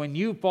works. When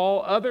you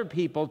fall, other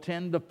people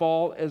tend to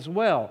fall as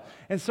well.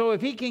 And so if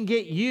he can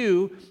get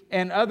you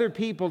and other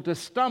people to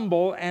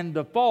stumble and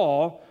to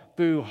fall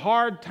through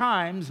hard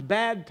times,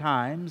 bad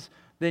times,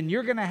 then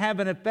you're going to have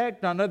an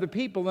effect on other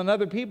people, and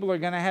other people are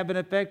going to have an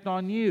effect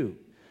on you.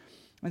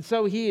 And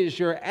so he is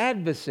your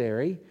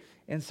adversary,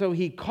 and so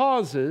he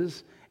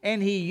causes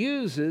and he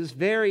uses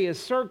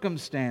various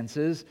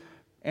circumstances.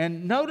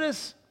 And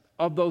notice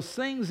of those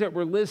things that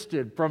were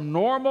listed, from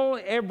normal,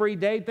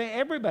 everyday thing.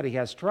 Everybody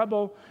has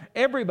trouble.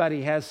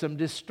 Everybody has some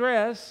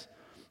distress.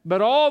 But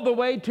all the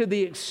way to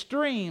the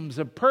extremes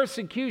of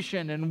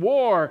persecution and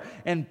war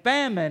and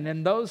famine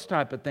and those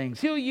type of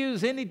things. He'll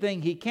use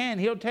anything he can.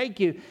 He'll take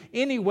you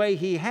any way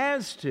he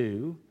has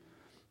to.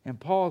 And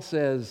Paul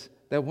says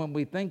that when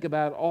we think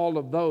about all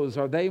of those,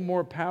 are they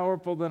more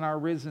powerful than our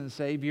risen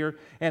Savior?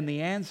 And the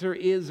answer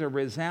is a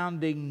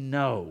resounding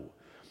no.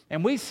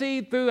 And we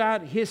see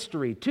throughout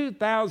history,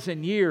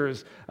 2,000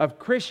 years of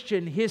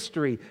Christian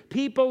history,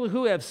 people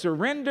who have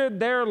surrendered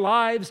their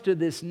lives to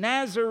this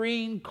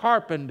Nazarene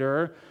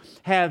carpenter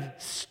have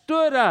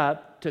stood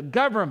up to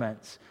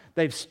governments.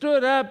 They've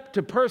stood up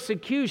to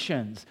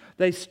persecutions.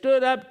 They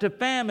stood up to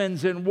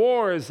famines and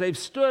wars. They've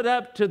stood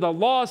up to the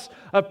loss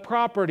of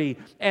property.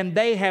 And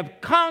they have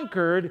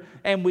conquered,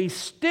 and we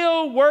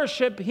still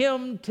worship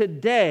Him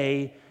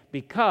today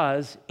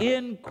because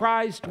in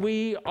Christ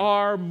we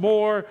are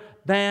more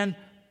than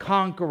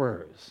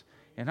conquerors.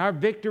 And our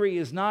victory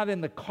is not in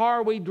the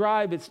car we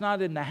drive. It's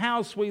not in the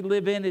house we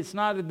live in. It's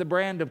not in the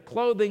brand of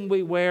clothing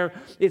we wear.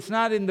 It's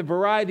not in the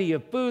variety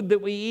of food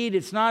that we eat.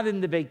 It's not in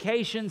the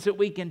vacations that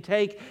we can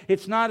take.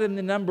 It's not in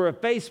the number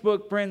of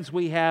Facebook friends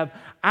we have.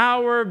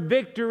 Our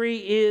victory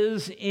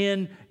is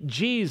in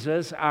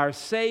Jesus, our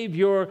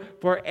Savior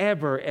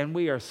forever. And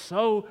we are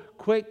so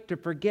quick to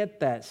forget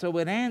that. So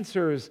it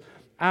answers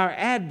our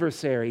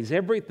adversaries,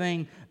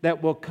 everything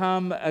that will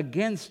come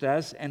against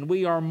us, and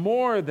we are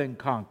more than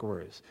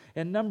conquerors.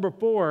 And number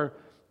 4,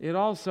 it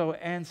also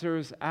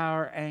answers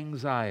our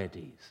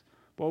anxieties.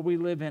 Well, we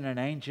live in an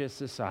anxious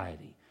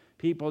society.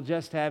 People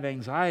just have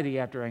anxiety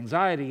after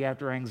anxiety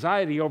after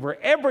anxiety over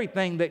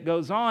everything that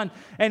goes on.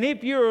 And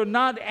if you're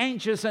not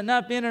anxious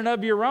enough in and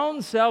of your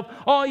own self,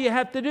 all you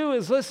have to do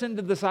is listen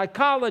to the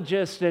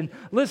psychologist and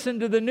listen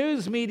to the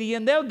news media,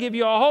 and they'll give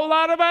you a whole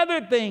lot of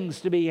other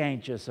things to be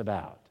anxious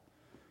about.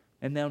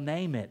 And they'll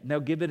name it, and they'll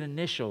give it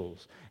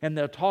initials, and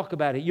they'll talk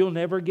about it. You'll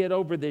never get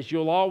over this.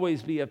 You'll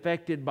always be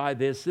affected by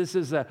this. This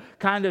is the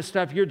kind of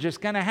stuff you're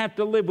just going to have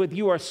to live with.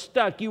 You are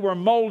stuck. You were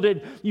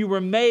molded. You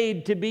were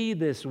made to be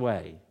this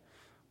way.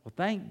 Well,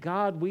 thank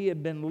God we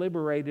have been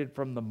liberated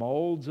from the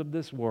molds of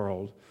this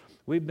world.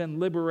 We've been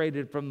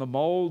liberated from the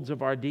molds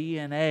of our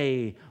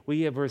DNA.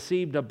 We have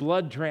received a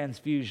blood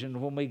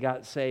transfusion when we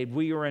got saved.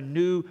 We are a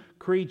new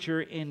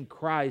creature in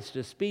Christ,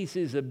 a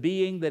species of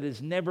being that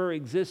has never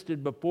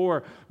existed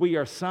before. We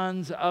are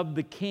sons of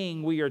the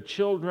King. We are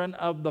children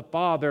of the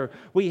Father.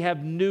 We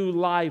have new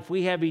life.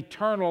 We have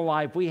eternal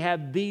life. We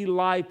have the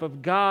life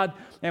of God,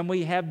 and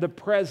we have the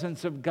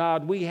presence of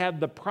God. We have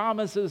the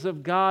promises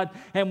of God,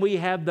 and we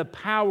have the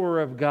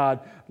power of God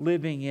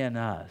living in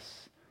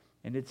us.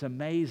 And it's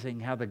amazing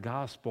how the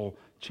gospel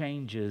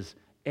changes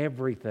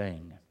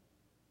everything.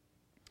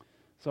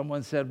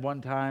 Someone said one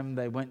time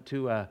they went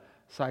to a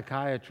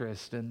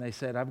psychiatrist and they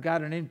said, I've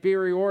got an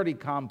inferiority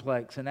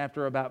complex. And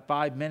after about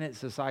 5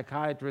 minutes, the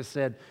psychiatrist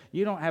said,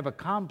 you don't have a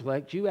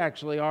complex, you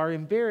actually are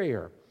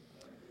inferior.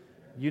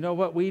 You know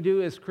what we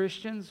do as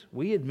Christians?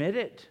 We admit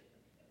it.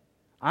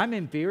 I'm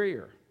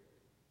inferior.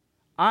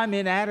 I'm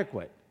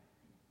inadequate.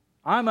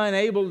 I'm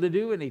unable to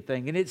do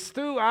anything. And it's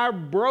through our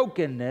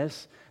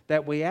brokenness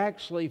that we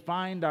actually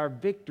find our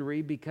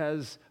victory,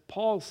 because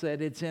Paul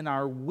said it's in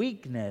our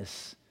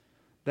weakness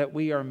that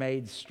we are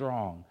made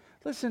strong.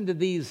 Listen to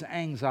these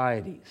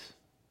anxieties.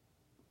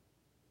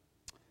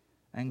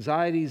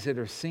 Anxieties that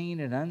are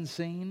seen and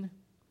unseen.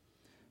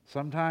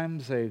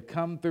 Sometimes they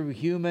come through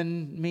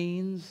human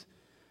means.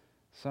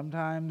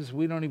 Sometimes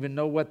we don't even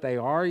know what they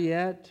are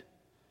yet,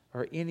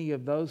 or any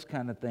of those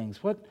kind of things.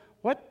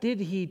 What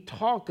did he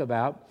talk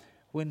about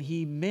when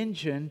he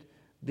mentioned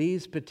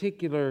these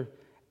particular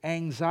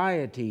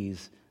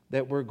anxieties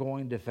that we're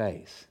going to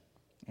face?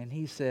 And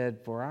he said,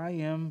 for I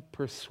am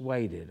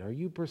persuaded. Are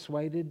you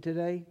persuaded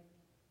today?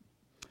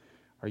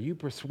 Are you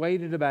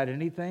persuaded about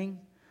anything?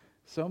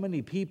 So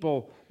many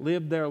people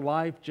live their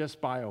life just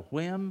by a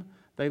whim.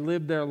 They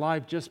live their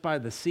life just by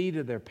the seat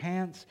of their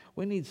pants.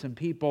 We need some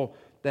people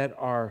that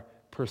are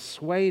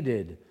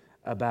persuaded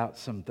about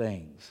some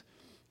things.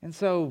 And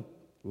so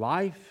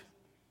life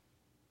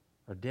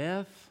or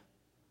death,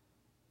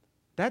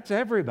 that's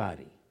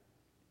everybody.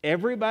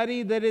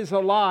 Everybody that is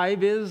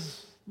alive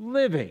is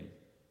living,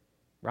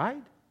 right?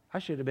 I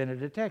should have been a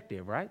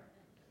detective, right?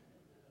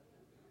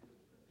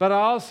 But I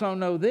also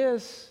know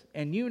this,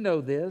 and you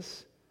know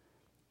this,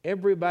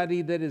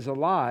 everybody that is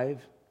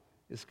alive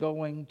is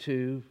going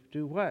to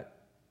do what?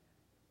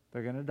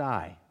 They're going to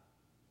die.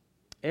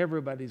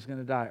 Everybody's going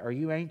to die. Are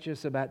you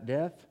anxious about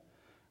death?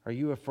 Are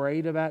you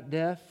afraid about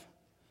death?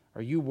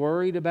 Are you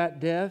worried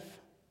about death?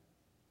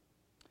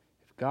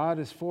 If God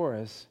is for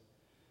us,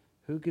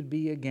 who could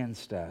be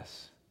against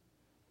us?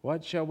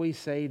 What shall we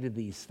say to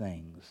these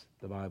things?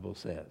 The Bible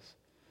says.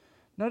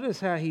 Notice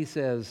how he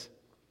says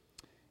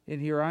in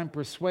here, I'm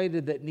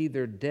persuaded that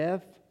neither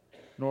death,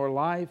 nor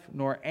life,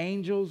 nor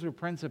angels or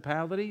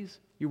principalities.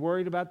 You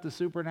worried about the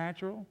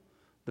supernatural,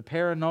 the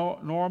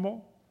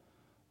paranormal?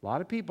 A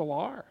lot of people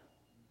are.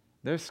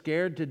 They're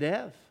scared to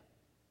death.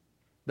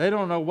 They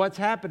don't know what's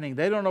happening.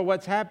 They don't know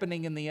what's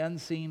happening in the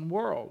unseen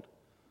world.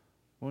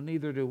 Well,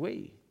 neither do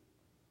we.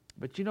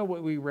 But you know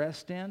what we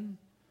rest in?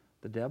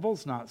 The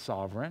devil's not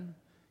sovereign.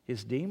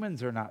 His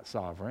demons are not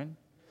sovereign.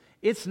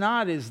 It's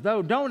not as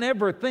though, don't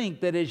ever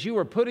think that as you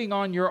are putting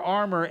on your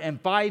armor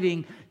and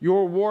fighting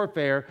your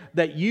warfare,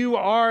 that you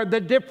are the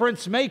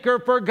difference maker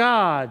for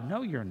God.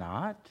 No, you're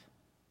not.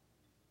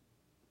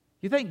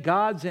 You think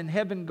God's in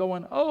heaven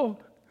going, oh,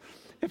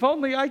 if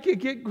only I could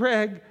get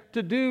Greg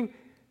to do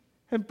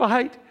and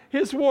fight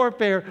his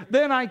warfare,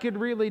 then I could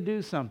really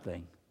do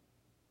something.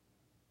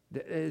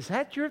 Is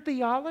that your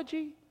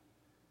theology?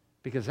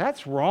 Because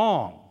that's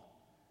wrong.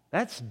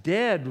 That's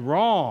dead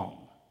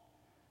wrong.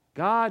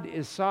 God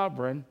is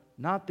sovereign,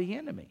 not the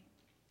enemy.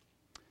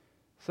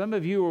 Some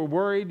of you are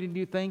worried and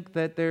you think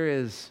that there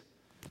is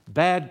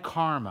bad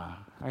karma.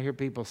 I hear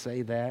people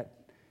say that.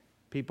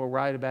 People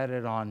write about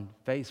it on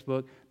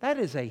Facebook. That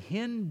is a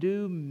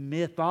Hindu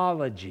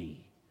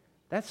mythology.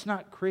 That's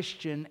not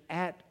Christian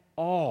at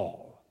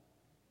all.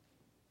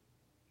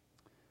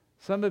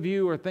 Some of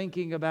you are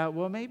thinking about,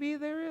 well, maybe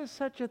there is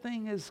such a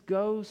thing as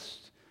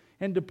ghosts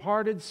and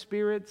departed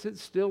spirits that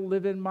still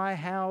live in my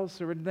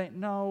house or anything.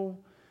 No,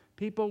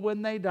 people,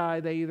 when they die,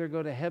 they either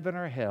go to heaven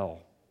or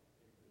hell.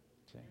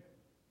 See?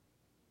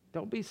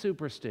 Don't be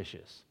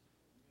superstitious.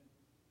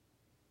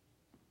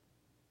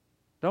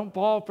 Don't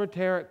fall for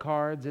tarot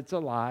cards, it's a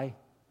lie.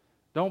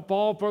 Don't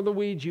fall for the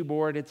Ouija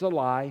board, it's a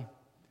lie.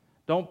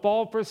 Don't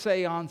fall for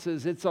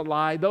seances, it's a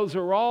lie. Those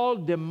are all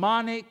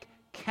demonic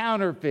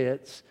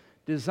counterfeits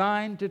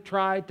designed to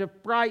try to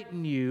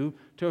frighten you,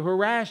 to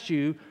harass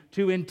you,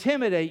 to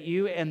intimidate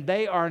you, and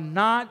they are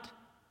not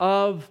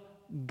of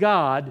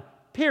God,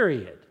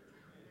 period.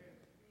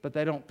 But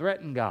they don't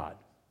threaten God.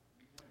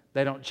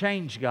 They don't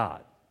change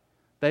God.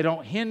 They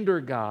don't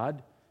hinder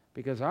God,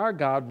 because our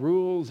God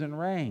rules and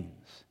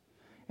reigns.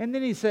 And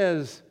then he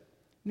says,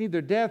 neither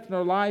death,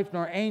 nor life,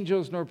 nor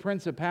angels, nor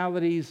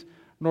principalities,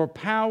 nor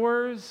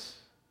powers,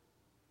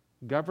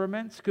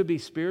 governments, could be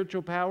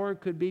spiritual power,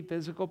 could be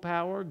physical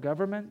power,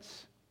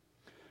 governments,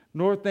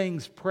 nor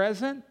things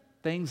present,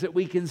 things that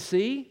we can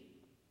see.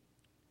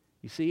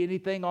 You see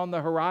anything on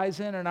the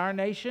horizon in our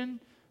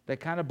nation that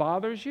kind of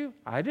bothers you?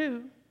 I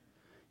do.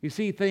 You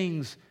see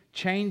things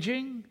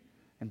changing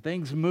and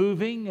things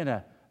moving in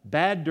a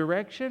bad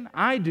direction?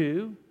 I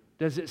do.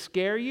 Does it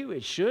scare you?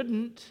 It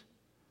shouldn't,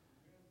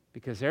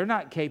 because they're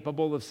not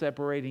capable of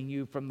separating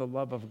you from the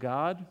love of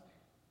God.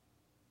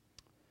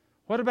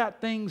 What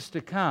about things to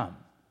come?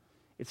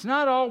 It's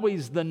not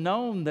always the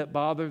known that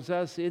bothers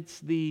us, it's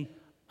the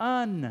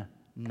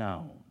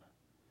unknown.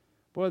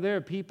 Boy, there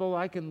are people,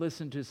 I can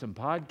listen to some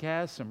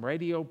podcasts, some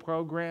radio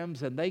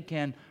programs, and they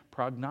can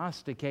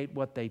prognosticate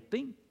what they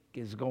think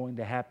is going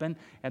to happen,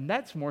 and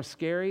that's more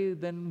scary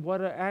than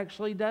what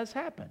actually does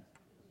happen.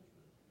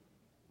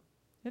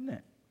 Isn't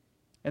it?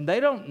 And they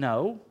don't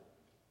know.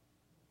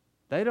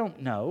 They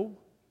don't know.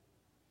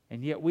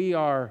 And yet we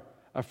are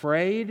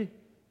afraid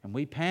and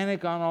we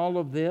panic on all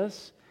of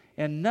this.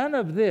 And none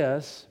of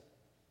this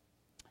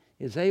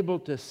is able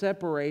to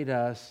separate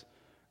us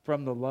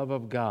from the love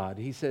of God.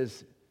 He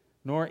says,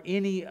 nor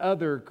any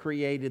other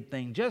created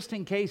thing. Just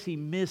in case he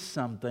missed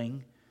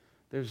something,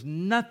 there's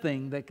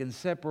nothing that can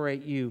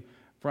separate you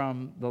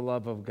from the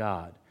love of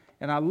God.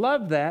 And I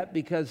love that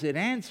because it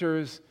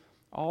answers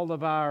all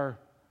of our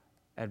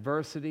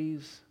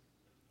adversities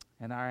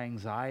and our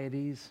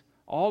anxieties.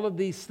 All of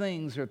these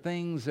things are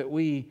things that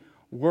we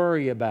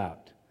worry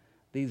about.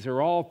 These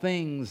are all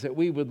things that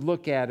we would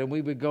look at and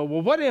we would go,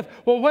 well, what if?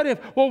 Well, what if?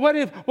 Well, what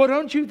if? Well,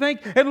 don't you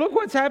think? And look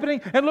what's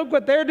happening, and look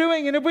what they're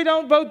doing, and if we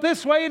don't vote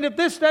this way, and if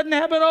this doesn't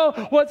happen,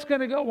 oh, what's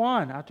going to go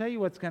on? I'll tell you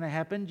what's going to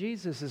happen.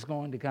 Jesus is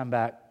going to come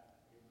back.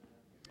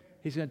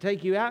 He's going to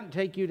take you out and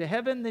take you to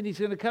heaven, then he's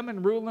going to come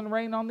and rule and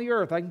reign on the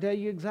earth. I can tell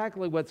you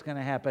exactly what's going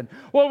to happen.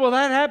 Well, will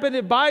that happen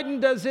if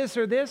Biden does this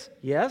or this?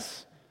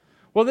 Yes.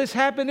 Will this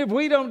happen if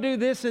we don't do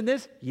this and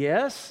this?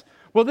 Yes.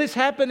 Will this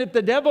happen if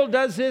the devil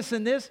does this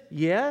and this?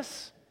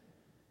 Yes.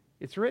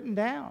 It's written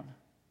down.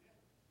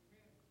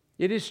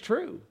 It is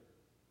true.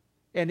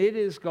 And it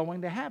is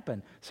going to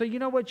happen. So you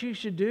know what you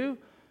should do?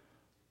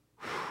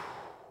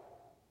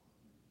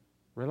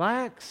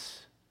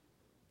 Relax.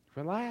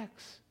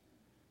 Relax.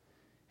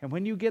 And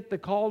when you get the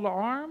call to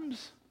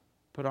arms,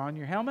 put on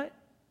your helmet,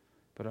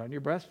 put on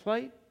your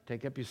breastplate,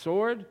 take up your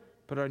sword,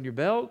 put on your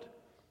belt,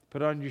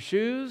 put on your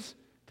shoes,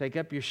 take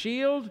up your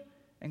shield,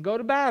 and go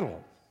to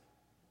battle.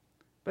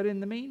 But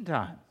in the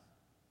meantime,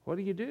 what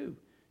do?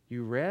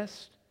 You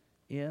rest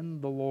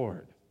in the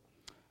Lord.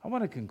 I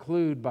want to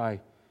conclude by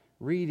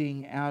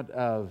reading out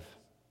of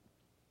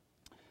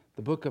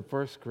the book of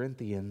 1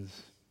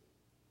 Corinthians.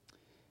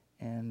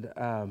 And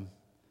I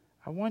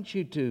want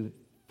you to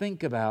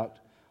think about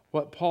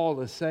what Paul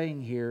is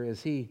saying here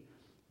as he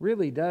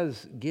really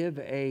does give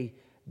a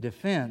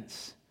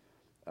defense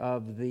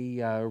of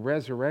the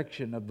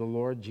resurrection of the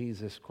Lord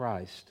Jesus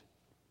Christ.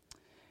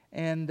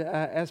 And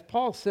as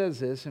Paul says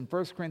this in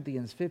 1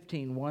 Corinthians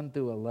 15, 1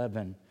 through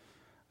 11,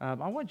 I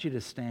want you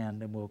to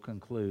stand and we'll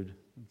conclude.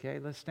 Okay,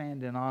 let's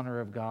stand in honor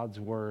of God's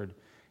word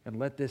and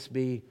let this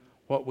be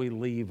what we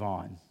leave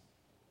on.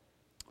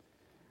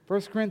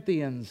 1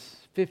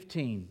 Corinthians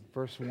 15,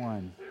 verse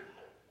 1.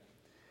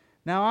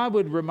 Now I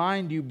would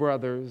remind you,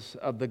 brothers,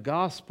 of the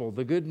gospel,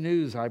 the good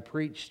news I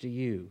preached to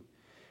you,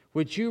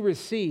 which you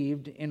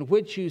received, in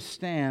which you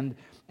stand,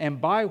 and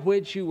by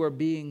which you are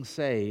being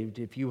saved,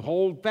 if you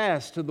hold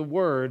fast to the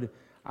word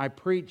I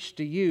preached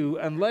to you,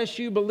 unless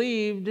you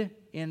believed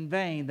in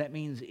vain. That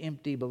means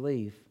empty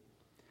belief.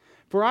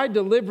 For I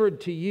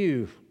delivered to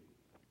you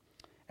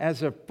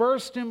as of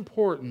first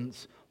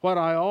importance what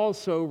I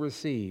also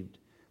received,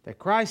 that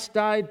Christ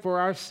died for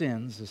our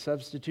sins, the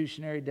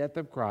substitutionary death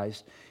of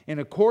Christ, in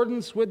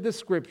accordance with the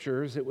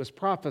Scriptures. It was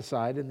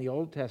prophesied in the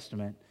Old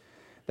Testament,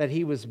 that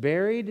he was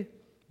buried,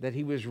 that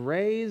he was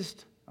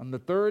raised on the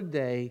third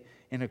day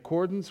in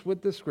accordance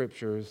with the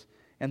Scriptures,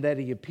 and that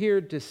he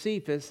appeared to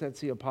Cephas, that's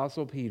the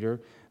Apostle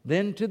Peter,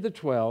 then to the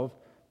 12.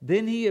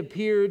 Then he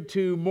appeared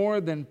to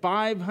more than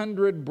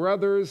 500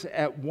 brothers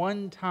at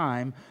one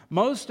time,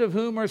 most of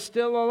whom are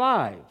still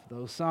alive,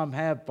 though some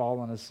have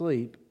fallen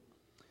asleep.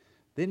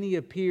 Then he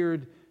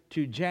appeared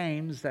to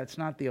James, that's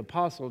not the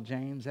Apostle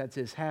James, that's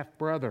his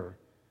half-brother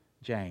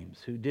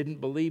James, who didn't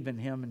believe in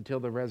him until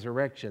the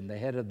resurrection, the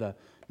head of the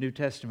New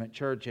Testament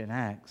church in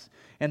Acts.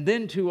 And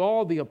then to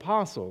all the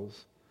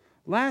apostles.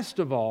 Last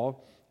of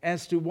all,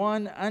 as to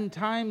one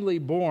untimely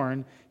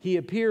born, he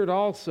appeared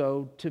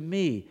also to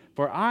me.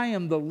 For I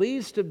am the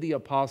least of the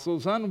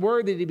apostles,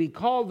 unworthy to be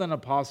called an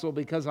apostle,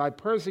 because I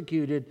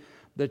persecuted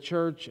the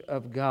church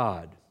of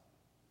God.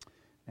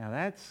 Now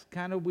that's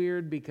kind of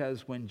weird,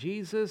 because when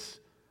Jesus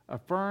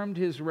affirmed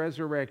his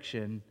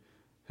resurrection,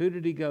 who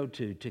did he go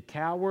to? To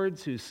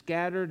cowards who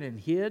scattered and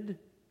hid?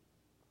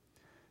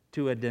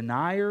 To a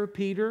denier,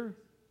 Peter?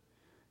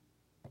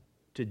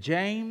 To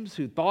James,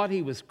 who thought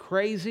he was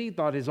crazy,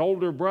 thought his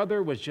older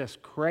brother was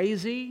just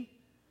crazy?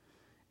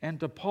 And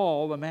to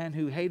Paul, a man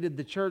who hated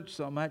the church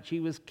so much he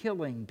was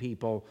killing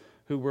people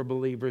who were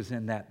believers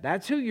in that.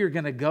 That's who you're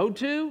going to go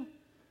to?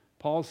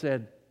 Paul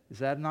said, is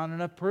that not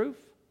enough proof?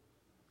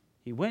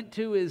 He went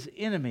to his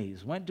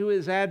enemies, went to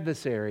his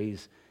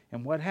adversaries,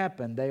 and what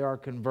happened? They are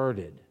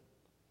converted.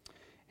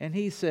 And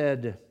he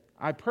said,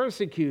 I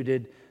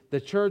persecuted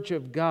the church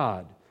of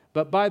God,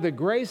 but by the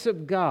grace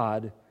of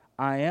God,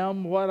 I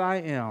am what I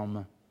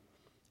am,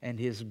 and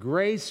his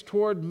grace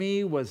toward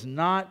me was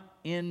not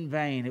in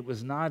vain. It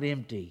was not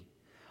empty.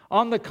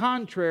 On the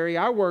contrary,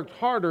 I worked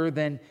harder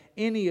than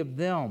any of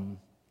them,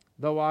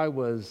 though it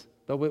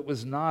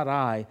was not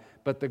I,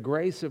 but the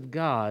grace of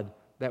God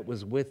that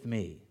was with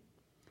me.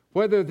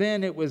 Whether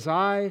then it was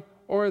I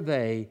or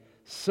they,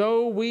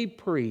 so we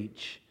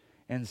preach,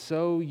 and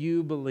so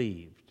you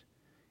believed.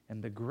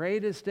 And the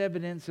greatest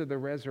evidence of the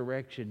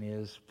resurrection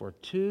is for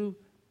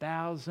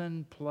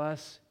 2,000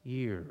 plus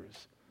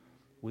years,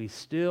 we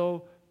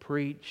still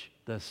preach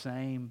the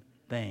same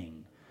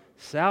thing.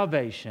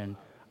 Salvation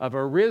of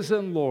a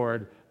risen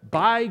Lord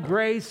by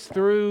grace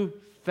through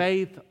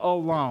faith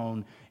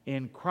alone,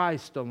 in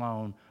Christ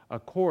alone,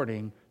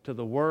 according to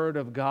the Word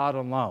of God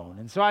alone.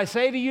 And so I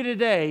say to you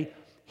today,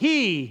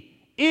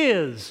 He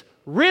is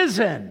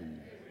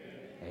risen.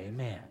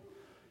 Amen.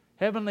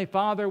 Heavenly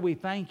Father, we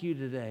thank you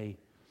today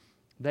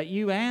that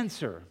you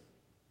answer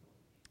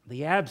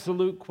the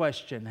absolute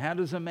question, how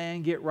does a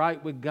man get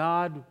right with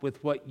God,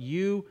 with what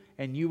you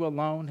and you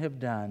alone have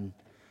done?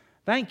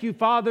 Thank you,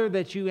 Father,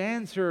 that you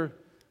answer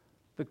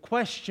the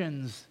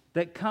questions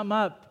that come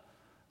up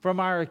from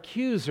our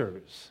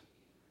accusers.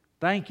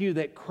 Thank you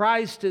that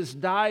Christ has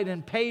died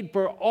and paid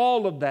for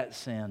all of that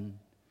sin.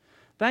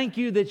 Thank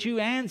you that you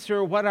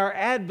answer what our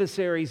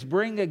adversaries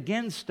bring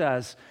against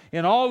us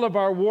in all of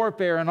our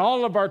warfare, in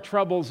all of our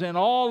troubles, in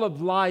all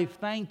of life.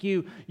 Thank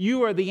you.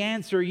 You are the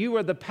answer. You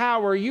are the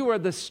power. You are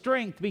the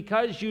strength.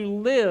 Because you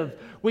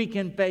live, we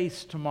can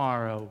face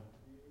tomorrow.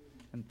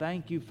 And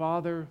thank you,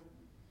 Father,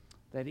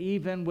 that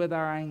even with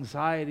our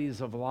anxieties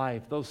of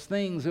life, those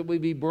things that we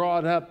be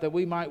brought up, that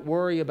we might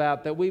worry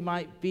about, that we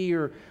might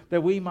fear,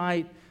 that we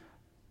might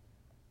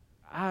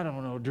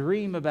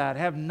dream about,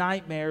 have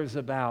nightmares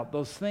about,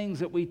 those things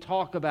that we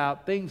talk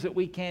about, things that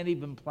we can't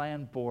even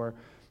plan for.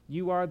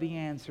 You are the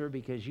answer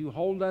because you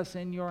hold us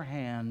in your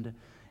hand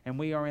and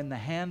we are in the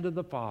hand of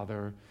the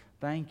Father.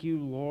 Thank you,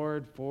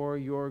 Lord, for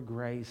your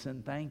grace,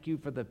 and thank you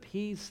for the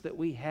peace that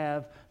we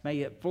have.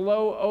 May it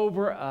flow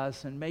over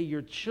us, and may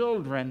your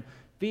children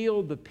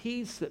feel the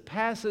peace that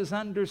passes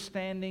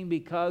understanding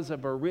because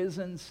of a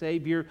risen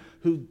Savior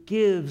who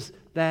gives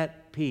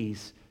that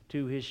peace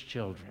to his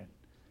children.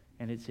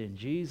 And it's in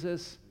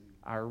Jesus,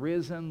 our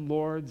risen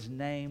Lord's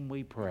name,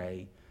 we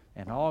pray.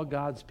 And all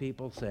God's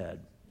people said,